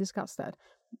sit down and discuss that,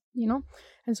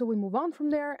 And so we move on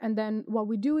from there, and then what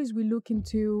we do is we look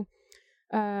into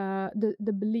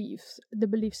the beliefs, the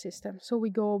belief system. So we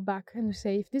go back and we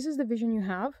say, if this is the vision you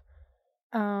have,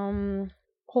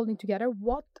 holding together,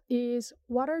 what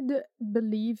are the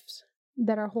beliefs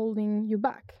that are holding you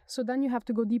back? So then you have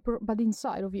to go deeper, but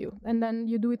inside of you, and then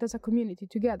you do it as a community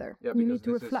together. Yeah, you need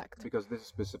to reflect, because this is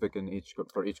specific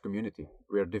for each community.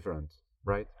 We are different,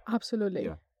 right? Absolutely.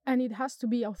 Yeah. And it has to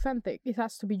be authentic. It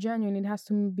has to be genuine. It has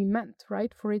to be meant,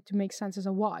 right? For it to make sense as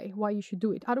a why you should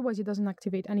do it. Otherwise, it doesn't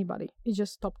activate anybody. It's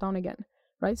just top down again,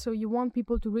 right? So you want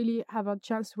people to really have a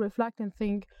chance to reflect and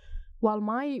think,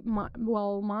 whoever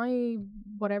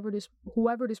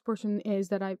this person is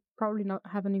that I probably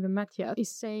haven't even met yet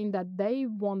is saying that they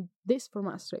want this for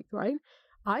Maastricht, right?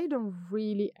 I don't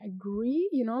really agree,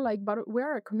 but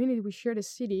we're a community, we share the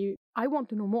city. I want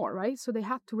to know more, right? So they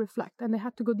had to reflect and they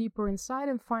had to go deeper inside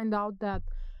and find out that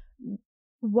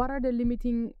what are the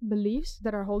limiting beliefs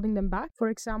that are holding them back. For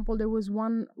example, there was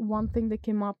one thing that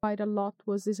came up quite a lot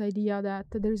was this idea that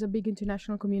there is a big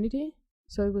international community.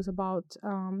 So it was about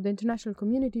the international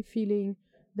community feeling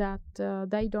that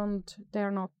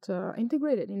they're not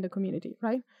integrated in the community,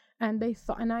 right? And they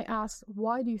thought, and I asked,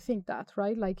 why do you think that,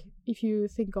 right? Like, if you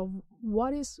think of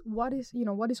what is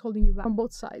holding you back on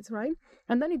both sides, right?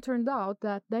 And then it turned out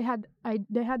that they had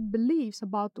beliefs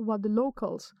about what the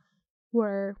locals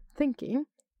were thinking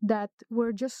that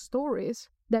were just stories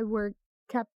that were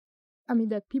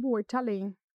that people were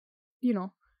telling,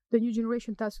 the new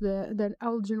generation tells the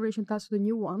old generation tells the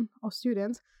new one of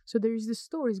students. So there is this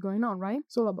stories going on, right?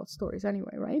 It's all about stories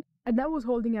anyway, right? And that was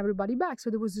holding everybody back. So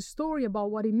there was the story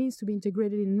about what it means to be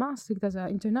integrated in Maastricht as an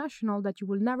international, that you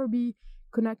will never be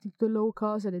connected to the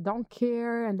locals, that they don't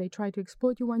care, and they try to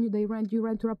exploit you when you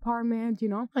rent your apartment,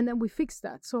 And then we fixed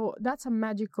that. So that's a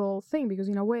magical thing, because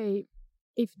in a way,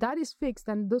 if that is fixed,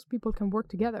 then those people can work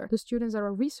together. The students are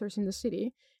a resource in the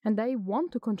city, and they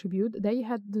want to contribute. They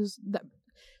had this.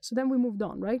 So then we moved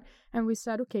on, right? And we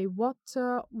said, okay, what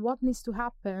needs to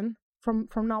happen from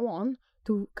now on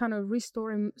to kind of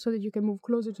restore him so that you can move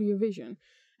closer to your vision?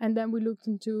 And then we looked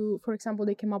into, for example,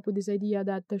 they came up with this idea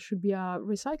that there should be a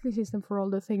recycling system for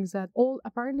all the things that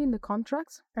apparently in the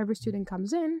contracts, every student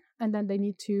comes in and then they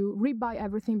need to rebuy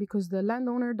everything because the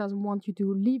landowner doesn't want you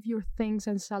to leave your things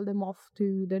and sell them off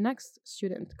to the next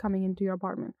student coming into your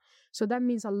apartment. So that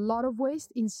means a lot of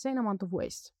waste, insane amount of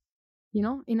waste.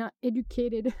 In an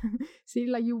educated city,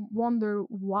 like, you wonder,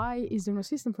 why is there no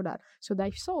system for that? So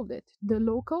they solved it. The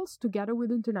locals, together with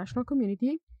the international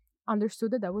community,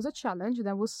 understood that was a challenge,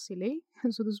 that was silly,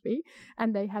 so to speak,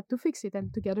 and they had to fix it.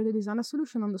 And together they designed a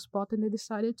solution on the spot, and they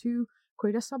decided to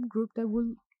create a subgroup that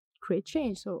will create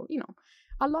change. So,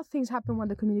 a lot of things happen when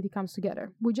the community comes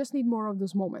together. We just need more of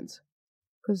those moments,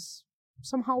 because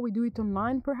somehow we do it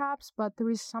online, perhaps, but there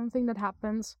is something that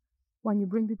happens when you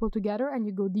bring people together and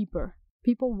you go deeper.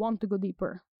 People want to go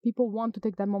deeper. People want to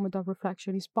take that moment of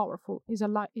reflection. It's powerful. It's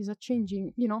a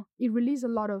changing, it releases a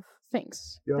lot of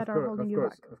things that are holding you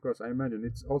back. Of course, I imagine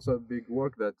it's also a big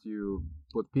work that you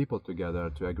put people together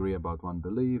to agree about one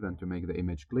belief and to make the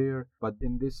image clear. But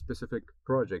in this specific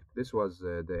project, this was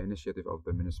the initiative of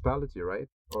the municipality, right?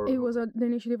 It was the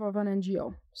initiative of an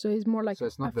NGO. So it's more like... So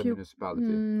it's not the municipality?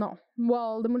 No.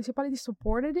 Well, the municipality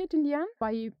supported it in the end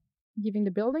by giving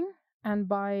the building and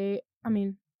by,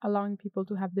 allowing people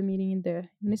to have the meeting in the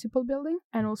municipal building,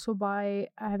 and also by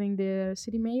having the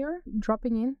city mayor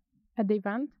dropping in at the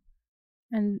event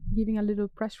and giving a little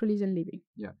press release and leaving.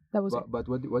 Yeah, that was it. But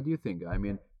what do you think?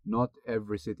 Not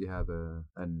every city have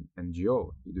an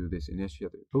NGO to do this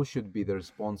initiative. Who should be the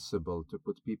responsible to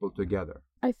put people together?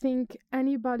 I think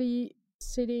anybody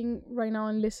sitting right now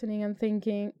and listening and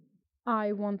thinking,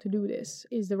 I want to do this,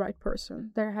 is the right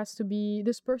person. There has to be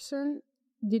this person.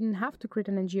 Didn't have to create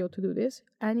an NGO to do this.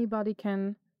 Anybody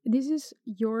can. This is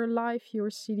your life, your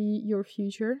city, your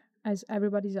future. as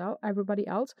everybody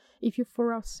else, if you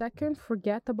for a second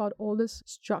forget about all these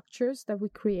structures that we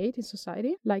create in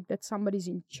society, like that somebody's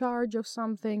in charge of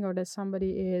something, or that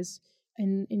somebody is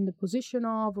in the position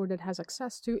of, or that has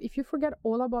access to, if you forget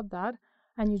all about that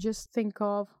and you just think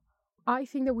of, I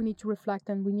think that we need to reflect,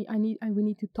 and we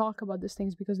need to talk about these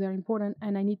things because they're important,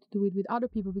 and I need to do it with other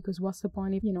people, because what's the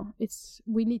point if,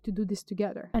 we need to do this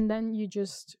together. And then you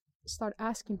just start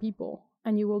asking people,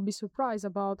 and you will be surprised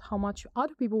about how much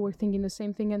other people were thinking the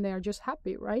same thing, and they are just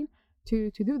happy, right,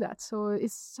 to do that. So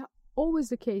it's always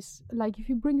the case. Like, if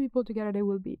you bring people together, they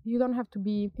will be. You don't have to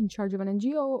be in charge of an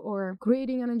NGO or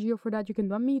creating an NGO for that. You can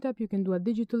do a meetup, you can do a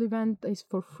digital event. It's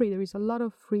for free. There is a lot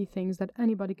of free things that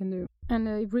anybody can do. And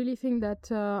I really think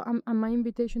that my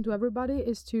invitation to everybody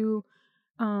is to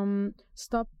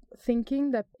stop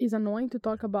thinking that it's annoying to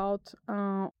talk about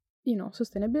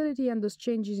sustainability and those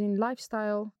changes in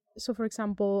lifestyle. So, for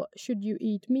example, should you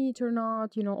eat meat or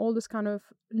not? All this kind of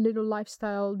little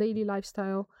lifestyle, daily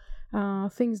lifestyle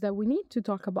things that we need to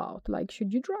talk about. Like,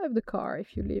 should you drive the car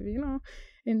if you live,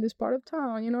 in this part of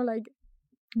town?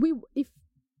 We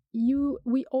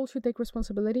all should take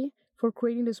responsibility for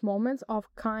creating these moments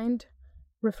of kind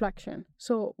reflection.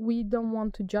 So we don't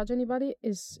want to judge anybody.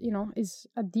 Is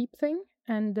a deep thing.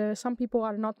 And some people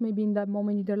are not maybe in that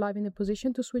moment in their life in the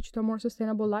position to switch to a more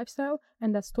sustainable lifestyle,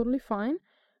 and that's totally fine.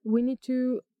 We need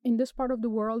to, in this part of the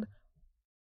world,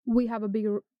 we have a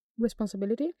bigger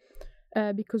responsibility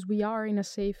because we are in a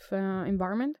safe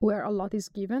environment where a lot is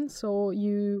given. So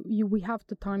we have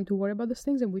the time to worry about these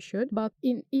things, and we should. But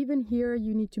even here,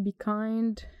 you need to be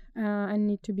kind and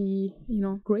need to be,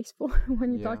 graceful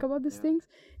when you talk about these things,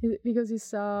 because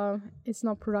it's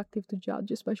not productive to judge,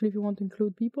 especially if you want to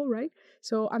include people, right?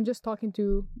 So I'm just talking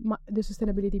to the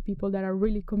sustainability people that are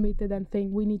really committed and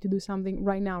think we need to do something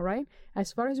right now, right?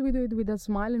 As far as we do it with a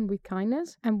smile and with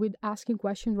kindness and with asking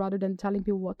questions rather than telling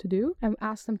people what to do, and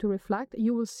ask them to reflect,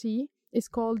 you will see. It's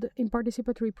called, in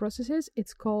participatory processes,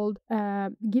 it's called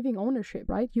giving ownership,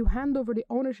 right? You hand over the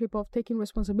ownership of taking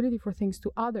responsibility for things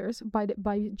to others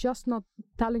by just not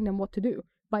telling them what to do,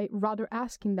 by rather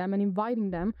asking them and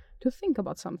inviting them to think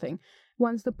about something.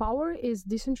 Once the power is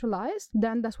decentralized,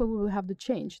 then that's when we will have the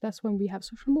change. That's when we have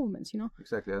social movements,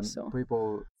 Exactly. And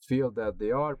people feel that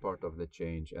they are part of the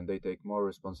change, and they take more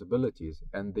responsibilities,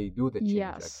 and they do the change,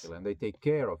 actually, and they take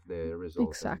care of the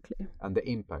results. Exactly. And the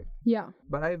impact. Yeah.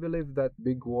 But I believe that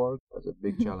big work has a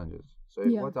big challenges. So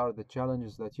what are the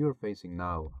challenges that you're facing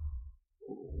now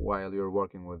while you're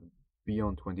working with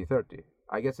Beyond 2030?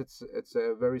 I guess it's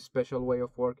a very special way of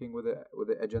working with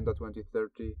the Agenda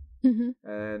 2030,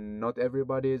 and not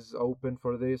everybody is open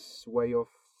for this way of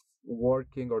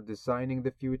working or designing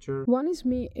the future. One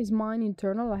is mine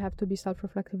internal. I have to be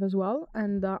self-reflective as well,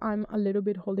 and I'm a little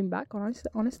bit holding back.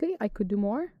 Honestly, I could do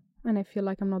more, and I feel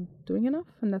like I'm not doing enough.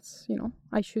 And that's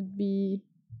I should be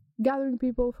gathering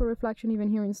people for reflection, even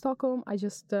here in Stockholm. I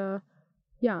just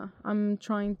I'm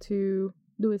trying to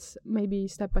do it maybe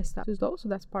step by step, though, so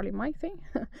that's partly my thing.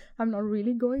 I'm not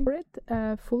really going for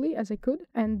it fully as I could.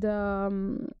 And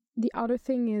the other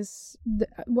thing is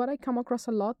what I come across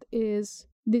a lot is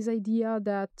this idea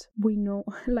that we know,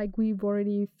 like, we've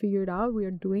already figured out, we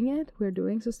are doing it, we're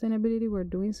doing sustainability, we're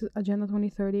doing Agenda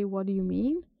 2030, what do you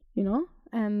mean,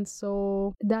 And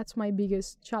so that's my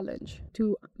biggest challenge,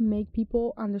 to make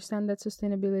people understand that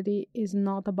sustainability is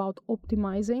not about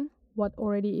optimizing what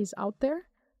already is out there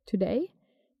today,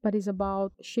 but is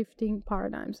about shifting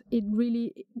paradigms. It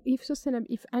really,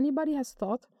 if anybody has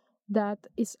thought that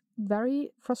it's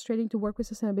very frustrating to work with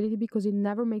sustainability because it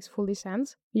never makes fully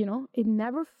sense, it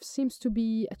never seems to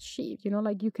be achieved,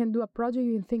 like you can do a project,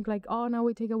 you can think like, oh, now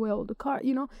we take away all the car,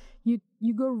 you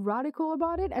go radical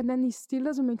about it, and then it still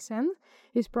doesn't make sense.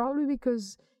 It's probably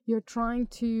because you're trying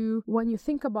to, when you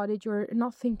think about it, you're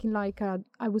not thinking like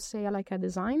I would say like a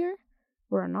designer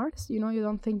or an artist, you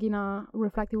don't think in a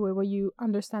reflective way where you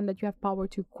understand that you have power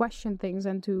to question things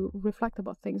and to reflect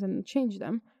about things and change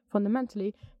them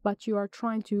fundamentally, but you are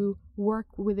trying to work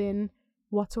within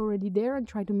what's already there and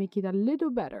try to make it a little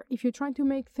better. If you're trying to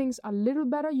make things a little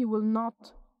better, you will not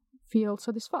feel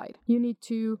satisfied. We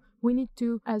need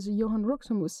to, as Johan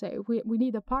Rockström would say, we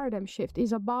need a paradigm shift.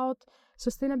 It's about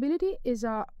sustainability is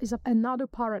another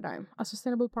paradigm. A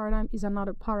sustainable paradigm is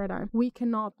another paradigm. We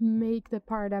cannot make the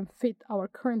paradigm fit our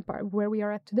current paradigm where we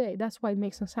are at today. That's why it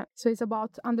makes no sense. So it's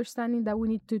about understanding that we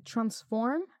need to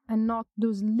transform and not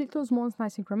those little small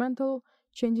nice incremental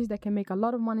changes that can make a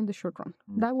lot of money in the short run.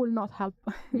 That will not help.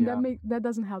 That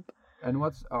doesn't help. And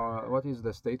what is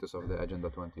the status of the Agenda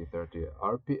 2030?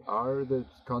 Are the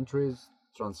countries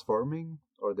transforming,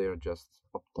 or they are just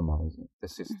optimizing the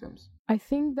systems? I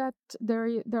think that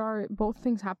there are both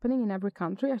things happening in every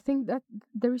country. I think that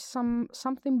there is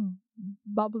something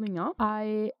bubbling up.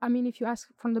 I mean, if you ask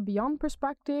from the beyond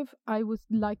perspective, I would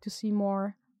like to see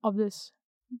more of this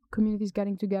communities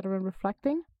getting together and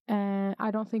reflecting. I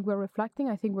don't think we're reflecting.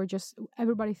 I think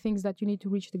everybody thinks that you need to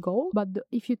reach the goal. But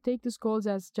if you take these goals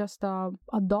as just a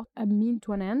dot, a mean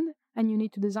to an end, and you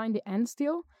need to design the end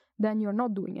still, then you're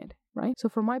not doing it, right? So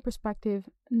from my perspective,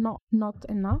 not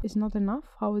enough. It's not enough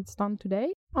how it's done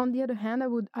today. On the other hand,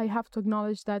 I have to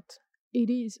acknowledge that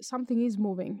something is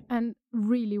moving. And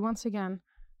really, once again,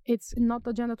 it's not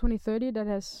Agenda 2030 that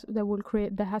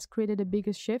has created the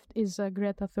biggest shift. Is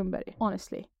Greta Thunberg,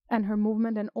 honestly, and her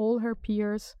movement and all her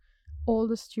peers, all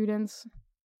the students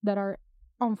that are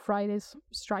on Fridays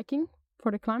striking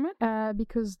for the climate,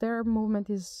 because their movement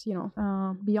is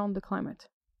beyond the climate.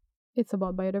 It's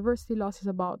about biodiversity loss. It's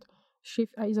about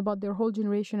shift. It's about their whole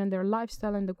generation and their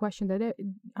lifestyle, and the question that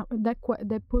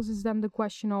poses them the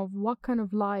question of what kind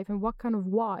of life and what kind of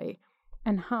why.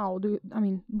 And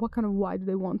what kind of why do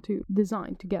they want to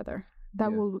design together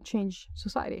that will change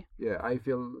society? Yeah, I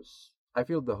feel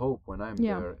the hope when I'm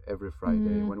there every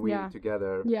Friday, when we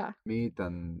together meet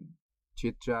and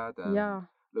chit chat and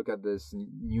look at this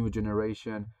new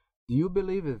generation. Do you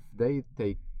believe if they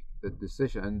take the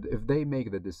decision, and if they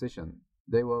make the decision,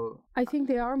 they will? I think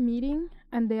they are meeting,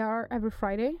 and they are every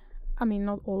Friday. I mean,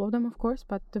 not all of them, of course,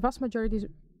 but the vast majority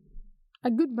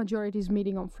a good majority is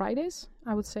meeting on Fridays,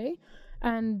 I would say.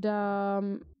 And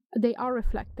they are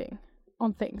reflecting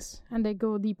on things, and they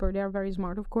go deeper. They are very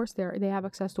smart, of course. They have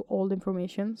access to all the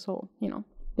information, so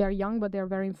they are young, but they are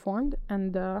very informed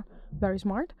and very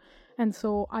smart. And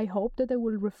so I hope that they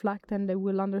will reflect and they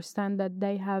will understand that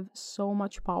they have so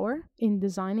much power in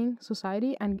designing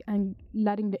society and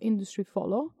letting the industry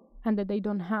follow, and that they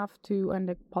don't have to, and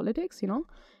the politics,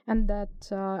 and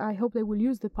that I hope they will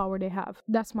use the power they have.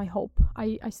 That's my hope.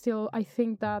 I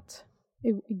think that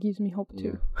it gives me hope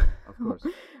too. Yeah, of course.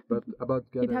 But about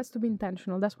it has to be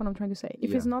intentional. That's what I'm trying to say.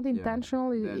 If it's not intentional,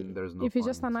 then there's no if it's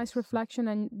just a nice reflection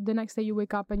and the next day you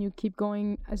wake up and you keep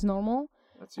going as normal,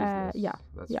 that's useless.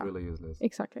 That's really useless.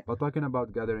 Exactly. But talking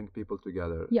about gathering people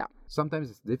together, sometimes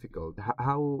it's difficult.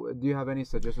 How do you have any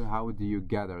suggestion? How do you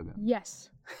gather them? Yes.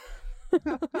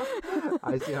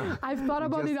 I see. I've thought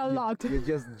about it a lot. You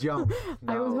just jump.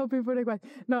 I was hoping for the question.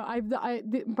 No,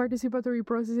 the participatory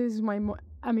processes is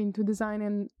to design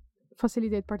and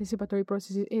facilitate participatory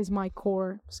processes is my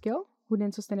core skill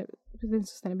within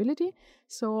sustainability.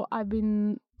 So I've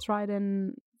been tried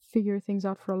and figure things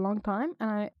out for a long time,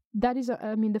 and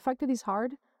the fact that it's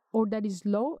hard or that is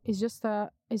low is just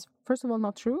is first of all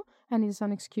not true, and it's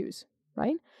an excuse.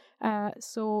 Right?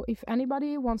 So if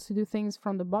anybody wants to do things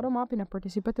from the bottom up in a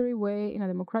participatory way, in a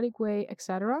democratic way,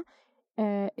 etc.,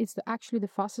 it's actually the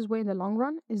fastest way in the long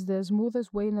run, is the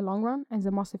smoothest way in the long run, and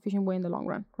the most efficient way in the long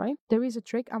run, right? There is a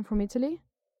trick. I'm from Italy.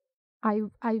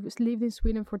 I've lived in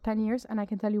Sweden for 10 years, and I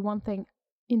can tell you one thing.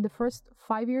 In the first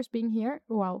 5 years being here,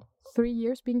 3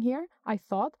 years being here, I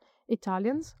thought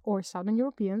Italians or Southern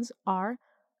Europeans are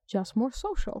just more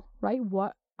social, right?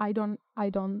 I don't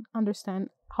understand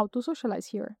how to socialize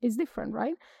here. It's different,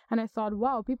 right? And I thought,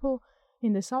 wow, people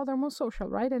in the South are more social,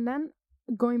 right? And then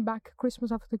going back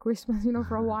Christmas after Christmas,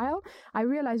 for a while, I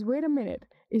realized, wait a minute,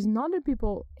 it's not that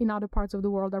people in other parts of the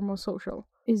world are more social.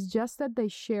 It's just that they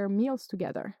share meals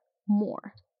together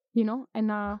more,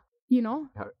 and are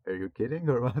you kidding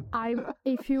or what?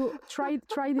 If you try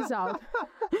this out,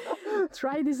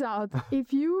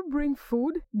 if you bring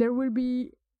food, there will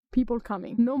be people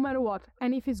coming, no matter what.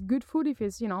 And if it's good food, if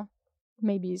it's,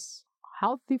 maybe it's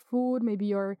healthy food, maybe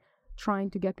you're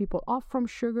trying to get people off from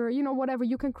sugar, whatever,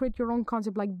 you can create your own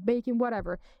concept like baking,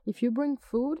 whatever. If you bring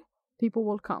food, people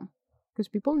will come, because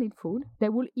people need food. They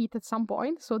will eat at some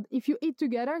point. So if you eat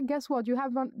together, guess what? You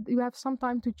have some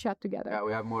time to chat together. Yeah,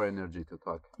 we have more energy to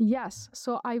talk. Yes.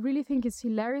 So I really think it's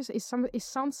hilarious. It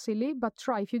sounds silly, but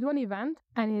try. If you do an event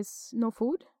and it's no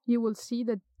food, you will see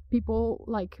that people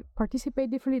participate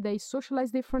differently, they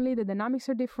socialize differently, the dynamics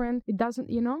are different. It doesn't,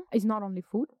 it's not only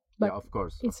food, but of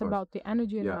course, it's about the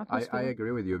energy and the atmosphere. I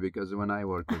agree with you, because when I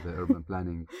work with the urban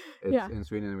planning, in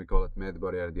Sweden we call it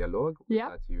medborgardialog,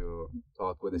 that you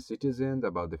talk with the citizens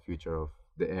about the future of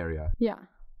the area. Yeah.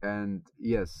 And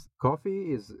yes,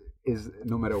 coffee is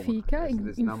numero uno. Fika,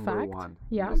 It's in number fact, one.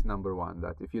 yeah. It's number one.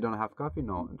 That if you don't have coffee,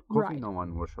 Right. no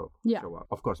one will show Yeah. up.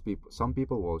 Of course, some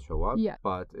people will show up. Yeah.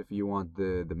 But if you want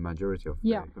the majority of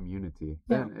Yeah. the community,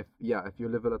 Yeah. then if you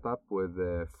level it up with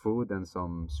food and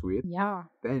some sweet, Yeah.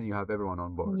 then you have everyone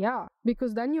on board. Yeah,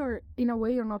 because then in a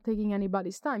way, you're not taking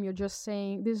anybody's time. You're just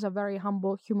saying this is a very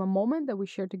humble human moment that we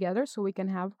share together so we can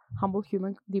have humble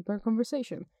human, deeper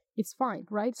conversation. It's fine,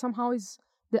 right? Somehow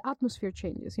the atmosphere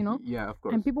changes, you know? Yeah, of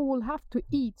course. And people will have to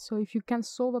eat. So if you can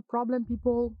solve a problem,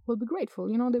 people will be grateful,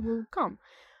 you know, they will come.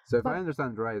 So if I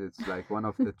understand right, it's like one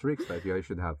of the tricks that you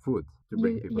should have food to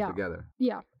bring people together.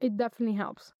 Yeah, it definitely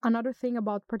helps. Another thing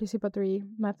about participatory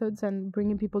methods and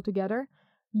bringing people together,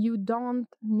 you don't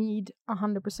need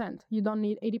 100%. You don't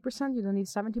need 80%. You don't need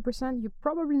 70%. You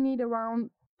probably need around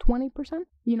 20%,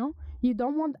 you know? You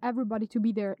don't want everybody to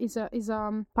be there. It's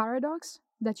a paradox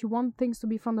that you want things to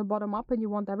be from the bottom up and you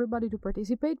want everybody to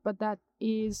participate, but that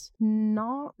is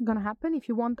not gonna happen. If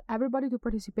you want everybody to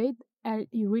participate and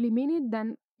you really mean it,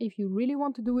 then if you really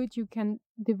want to do it, you can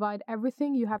divide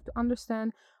everything. You have to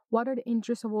understand what are the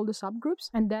interests of all the subgroups,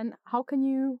 and then how can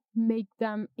you make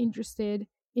them interested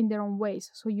in their own ways.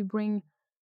 So you bring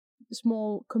a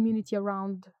small community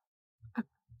around a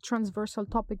transversal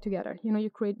topic together. You know,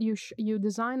 you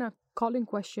design a calling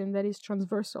question that is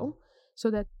transversal, so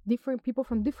that different people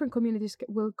from different communities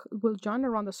will join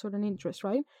around a certain interest,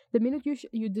 right? The minute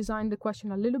you design the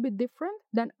question a little bit different,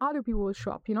 then other people will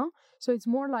show up, you know? So it's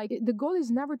more like the goal is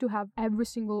never to have every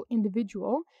single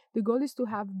individual. The goal is to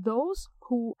have those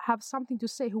who have something to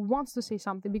say, who wants to say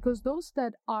something, because those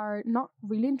that are not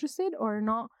really interested or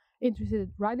not interested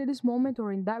right at this moment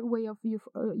or in that way of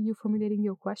you formulating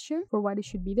your question for why they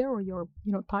should be there or your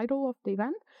title of the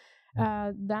event,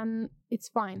 then it's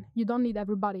fine. You don't need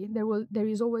everybody. There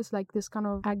is always like this kind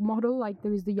of egg model, like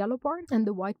there is the yellow part and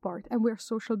the white part, and we're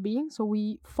social beings, so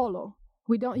we follow.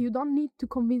 You don't need to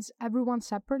convince everyone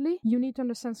separately. You need to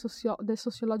understand the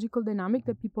sociological dynamic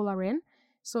that people are in.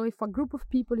 So if a group of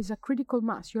people is a critical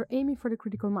mass, you're aiming for the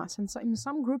critical mass, and so in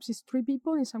some groups it's 3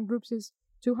 people, in some groups it's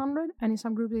 200, and in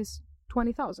some groups it's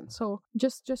 20,000. So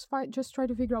just try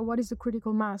to figure out what is the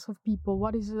critical mass of people.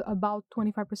 What is about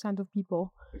 25% of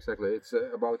people? Exactly. It's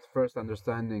about first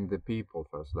understanding the people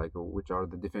first, like which are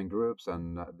the different groups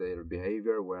and their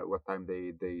behavior, what time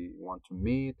they want to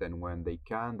meet and when they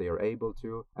are able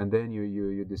to, and then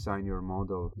you design your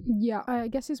model. Yeah, I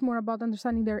guess it's more about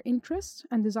understanding their interests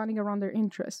and designing around their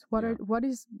interests. What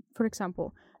is, for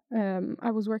example,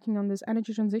 I was working on this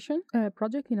energy transition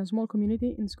project in a small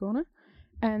community in Skåne.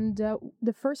 And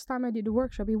the first time I did the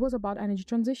workshop, it was about energy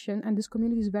transition, and this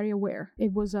community is very aware.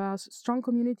 It was a strong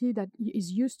community that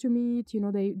is used to meet, you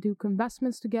know, they do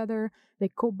investments together,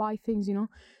 they co-buy things, you know,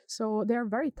 so they're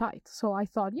very tight. So I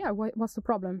thought, yeah, what's the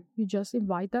problem? You just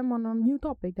invite them on a new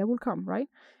topic, they will come, right?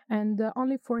 And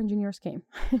only 4 engineers came.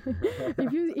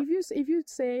 If you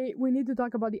say we need to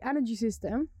talk about the energy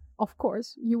system, of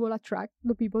course, you will attract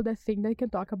the people that think they can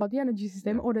talk about the energy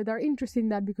system or that are interested in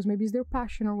that because maybe it's their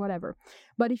passion or whatever.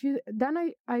 But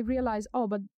I realized,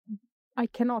 but I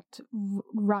cannot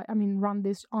run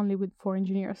this only with 4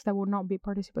 engineers. That would not be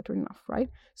participatory enough, right?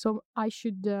 So I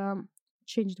should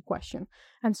change the question.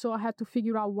 And so I had to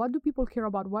figure out, what do people care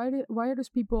about? Why are those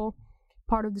people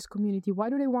part of this community? Why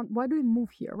do they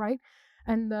move here, right?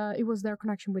 And it was their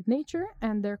connection with nature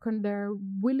and their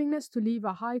willingness to live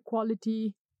a high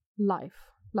quality life.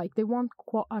 Like they want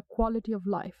a quality of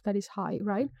life that is high,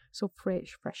 right? So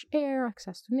fresh air,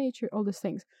 access to nature, all these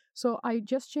things. So I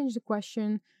just changed the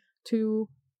question to,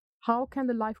 how can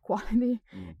the life quality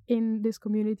in this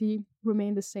community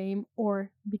remain the same or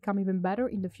become even better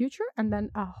in the future? And then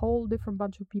a whole different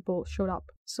bunch of people showed up.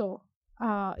 So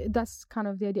that's kind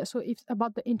of the idea. So it's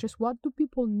about the interest. What do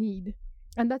people need?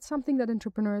 And that's something that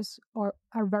entrepreneurs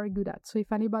are very good at. So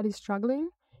if anybody's struggling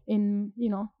in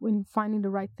finding the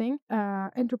right thing,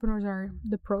 entrepreneurs are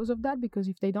the pros of that, because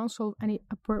if they don't solve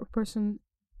person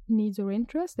needs or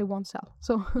interest, they won't sell.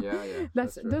 So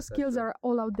those skills are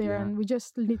all out there, and we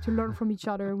just need to learn from each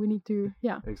other. We need to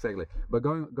exactly. But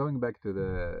going back to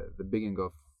the beginning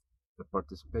of the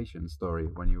participation story,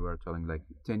 when you were telling like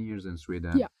 10 years in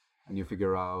Sweden, and you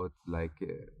figure out like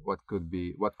what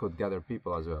could gather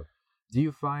people as well. Do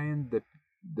you find that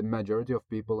the majority of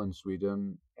people in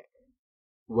Sweden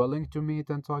willing to meet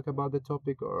and talk about the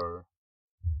topic? Or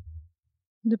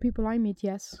the people I meet,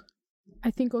 yes.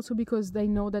 I think also because they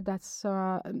know that that's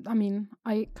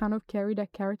I kind of carry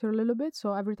that character a little bit,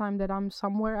 so every time that I'm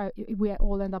somewhere, we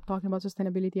all end up talking about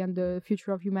sustainability and the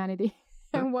future of humanity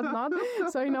and whatnot.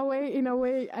 So in a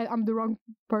way I'm the wrong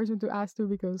person to ask to,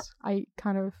 because I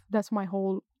kind of, that's my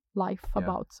whole life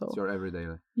about. So it's your everyday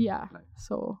life. Yeah.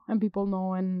 So, and people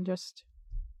know, and just,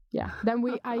 then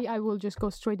I will just go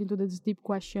straight into this deep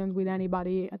question with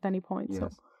anybody at any point. Yes. So,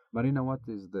 Marina, what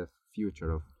is the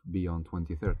future of Beyond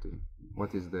 2030?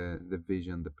 What is the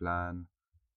vision, the plan?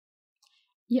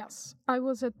 Yes, I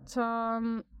was at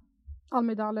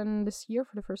Almedalen this year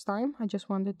for the first time. I just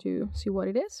wanted to see what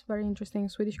it is. Very interesting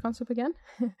Swedish concept again.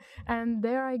 And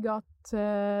there I got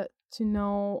to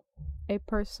know a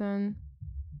person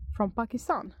from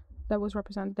Pakistan that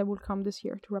will come this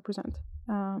year to represent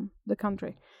the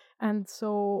country. And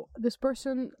so this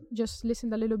person just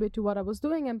listened a little bit to what I was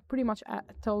doing and pretty much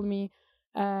told me,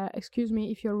 excuse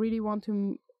me, if you really want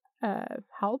to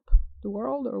help the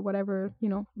world or whatever,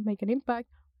 make an impact,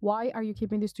 why are you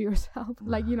keeping this to yourself?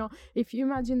 Like, if you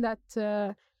imagine that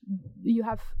you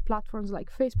have platforms like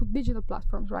Facebook, digital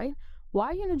platforms, right? Why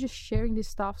are you not just sharing this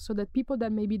stuff so that people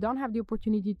that maybe don't have the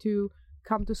opportunity to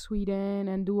come to Sweden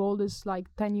and do all this, like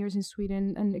 10 years in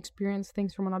Sweden and experience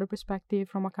things from another perspective,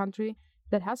 from a country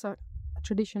that has a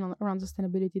tradition around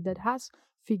sustainability, that has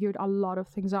figured a lot of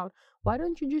things out, why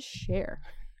don't you just share?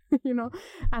 And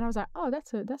I was like, oh,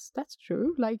 that's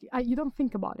true. Like, you don't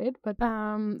think about it, but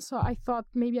so I thought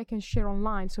maybe I can share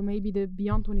online. So maybe the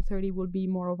Beyond 2030 will be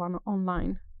more of an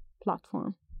online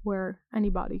platform where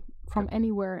anybody from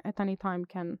anywhere at any time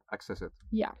can access it.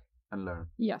 Yeah. And learn.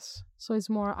 Yes. So it's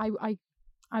more.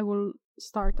 I will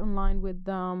start online with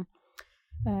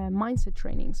mindset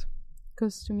trainings,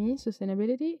 because to me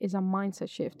sustainability is a mindset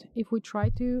shift. If we try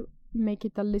to make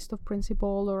it a list of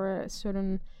principles or a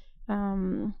certain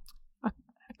a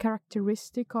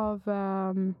characteristic of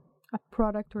a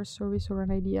product or service or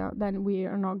an idea, then we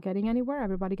are not getting anywhere.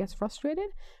 Everybody gets frustrated.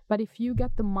 But if you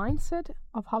get the mindset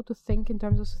of how to think in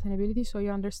terms of sustainability, so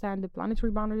you understand the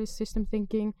planetary boundaries, system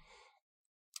thinking,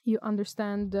 you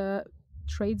understand the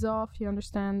trades-off, you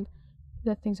understand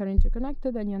that things are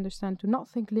interconnected, and you understand to not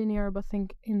think linear but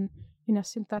think in a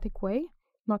synthetic way,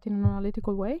 not in an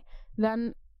analytical way,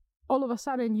 then all of a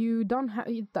sudden you don't have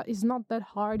it. It's not that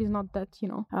hard. It's not that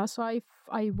so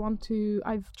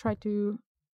I've tried to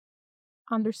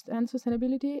understand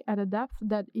sustainability at a depth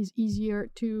that is easier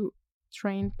to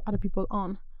train other people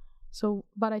on. So,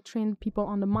 but I train people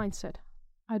on the mindset.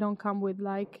 I don't come with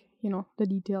the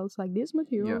details like this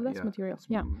material, material.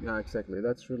 Yeah, exactly.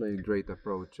 That's really a great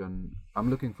approach, and I'm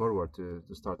looking forward to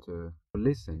start to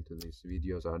listen to these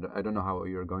videos. I don't know how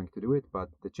you're going to do it, but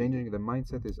the changing the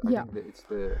mindset is, I think that it's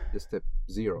the step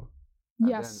 0. And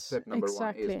yes, then step number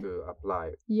exactly. 1 is to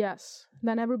apply. Yes,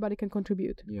 then everybody can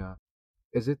contribute. Yeah.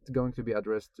 Is it going to be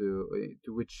addressed to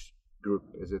which group?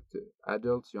 Is it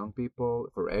adults, young people,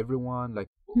 for everyone? Like,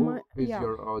 who is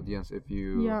your audience if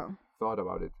you thought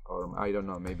about it? Or I don't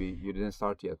know, maybe you didn't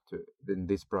start yet in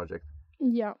this project.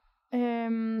 Yeah.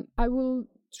 I will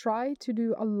try to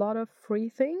do a lot of free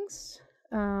things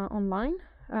online.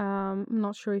 I'm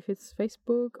not sure if it's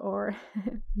Facebook or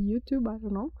YouTube, I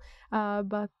don't know.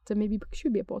 But maybe it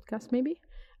should be a podcast, maybe.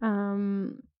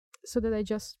 So that I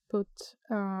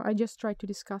just try to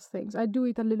discuss things. I do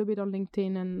it a little bit on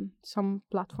LinkedIn and some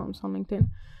platforms on LinkedIn.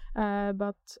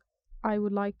 But I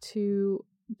would like to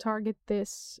target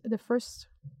the first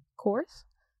course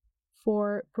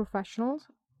for professionals,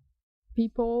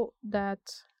 people that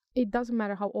it doesn't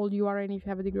matter how old you are and if you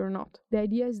have a degree or not. The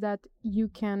idea is that you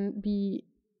can be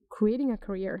creating a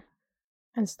career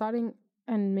and starting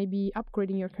and maybe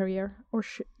upgrading your career or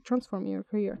transforming your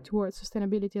career towards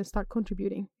sustainability and start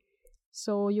contributing.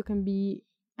 So you can be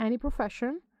any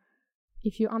profession.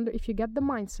 If you get the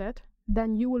mindset,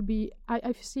 then you will be.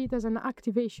 I see it as an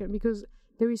activation, because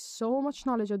there is so much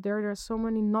knowledge out there. There are so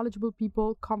many knowledgeable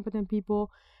people, competent people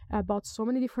about so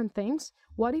many different things.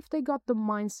 What if they got the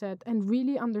mindset and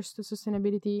really understood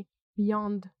sustainability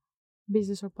beyond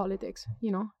business or politics,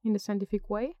 in the scientific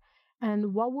way?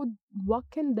 And what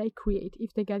can they create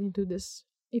if they get into this?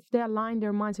 If they align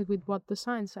their mindset with what the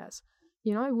science says?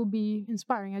 It would be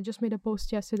inspiring. I just made a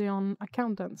post yesterday on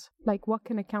accountants. Like, what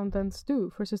can accountants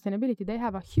do for sustainability? They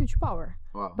have a huge power.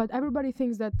 Wow. But everybody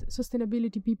thinks that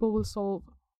sustainability people will solve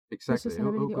exactly.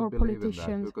 Sustainability Who or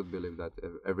politicians. Who could believe that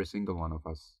every single one of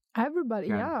us Everybody,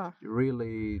 can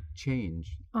really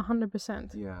change?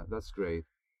 100%. Yeah, that's great.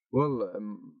 Well,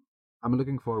 I'm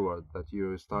looking forward that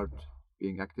you start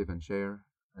being active and share,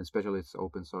 especially it's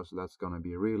open source. So that's going to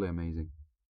be really amazing.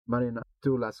 Marina,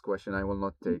 2 last questions. I will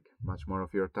not take much more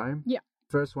of your time. Yeah.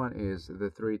 First one is the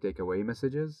 3 takeaway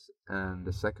messages, and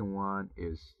the second one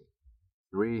is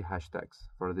 3 hashtags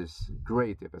for this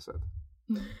great episode.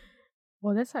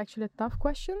 Well, that's actually a tough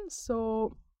question.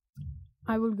 So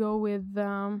I will go with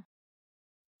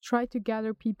try to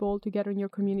gather people together in your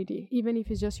community, even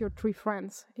if it's just your 3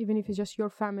 friends, even if it's just your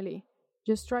family.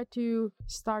 Just try to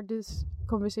start this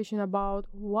conversation about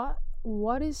what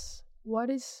is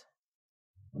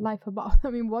life about.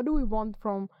 I mean, what do we want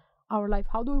from our life?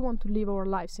 How do we want to live our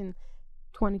lives in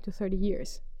 20 to 30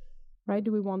 years? Right?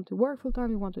 Do we want to work full time?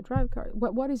 Do we want to drive a car?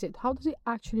 What is it? How does it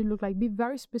actually look like? Be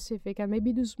very specific, and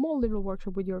maybe do small little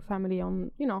workshop with your family on,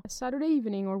 a Saturday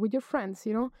evening, or with your friends.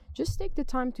 Just take the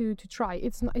time to try.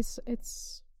 It's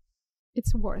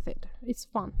worth it. It's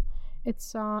fun.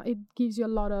 It gives you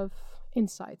a lot of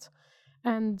insights,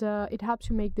 and it helps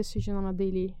you make decisions on a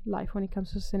daily life when it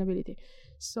comes to sustainability.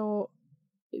 So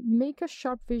make a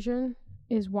sharp vision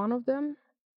is one of them.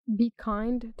 Be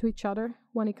kind to each other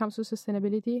when it comes to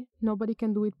sustainability. Nobody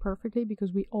can do it perfectly,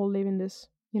 because we all live in this,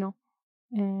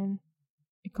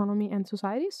 economy and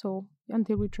society. So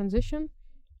until we transition,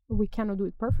 we cannot do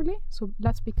it perfectly. So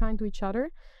let's be kind to each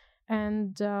other.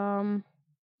 And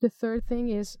the third thing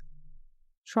is,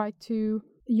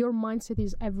 your mindset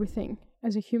is everything.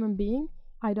 As a human being,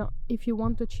 if you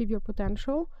want to achieve your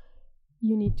potential,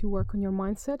 you need to work on your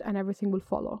mindset, and everything will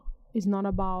follow. It's not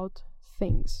about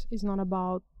things. It's not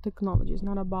about technology. It's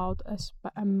not about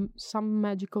some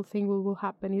magical thing will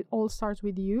happen. It all starts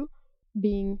with you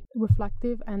being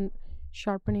reflective and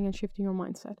sharpening and shifting your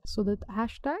mindset. So the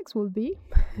hashtags will be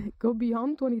go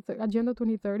beyond Agenda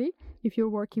 2030. If you're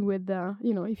working with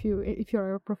if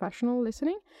you're a professional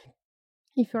listening.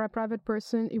 If you're a private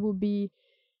person, it will be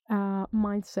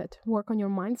mindset. Work on your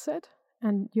mindset,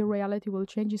 and your reality will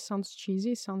change. It sounds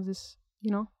cheesy. It sounds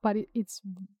but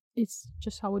it's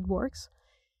just how it works.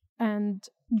 And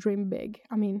dream big.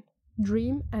 I mean,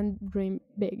 dream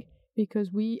big, because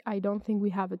I don't think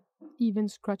we have even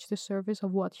scratched the surface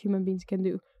of what human beings can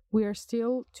do. We are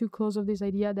still too close of this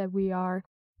idea that we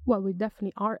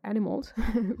definitely are animals,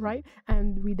 right?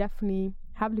 And we definitely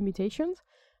have limitations.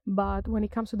 But when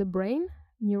it comes to the brain,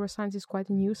 neuroscience is quite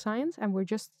a new science, and we're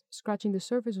just scratching the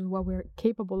surface of what we're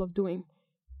capable of doing,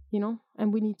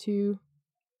 and we need to,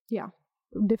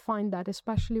 define that,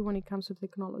 especially when it comes to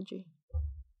technology,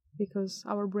 because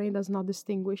our brain does not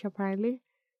distinguish, apparently,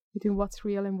 between what's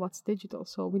real and what's digital.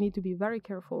 So we need to be very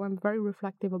careful and very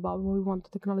reflective about what we want the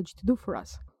technology to do for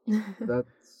us.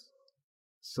 That's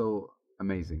so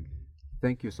amazing.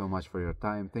 Thank you so much for your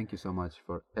time. Thank you so much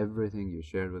for everything you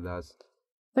shared with us.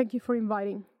 Thank you for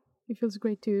inviting. It feels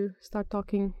great to start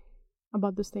talking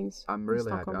about these things. I'm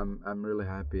really happy. I'm really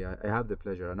happy. I have the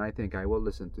pleasure, and I think I will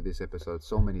listen to this episode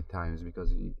so many times,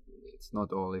 because it's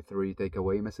not only 3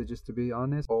 takeaway messages, to be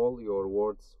honest. All your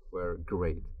words were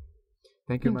great.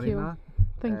 Thank you, Marina.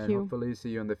 Thank you. Hopefully see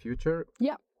you in the future.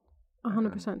 Yeah,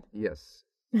 100%. Yes.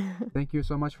 Thank you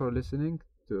so much for listening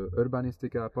to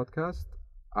Urbanistica podcast.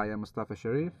 I am Mustafa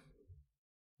Sharif,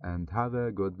 and have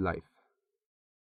a good life.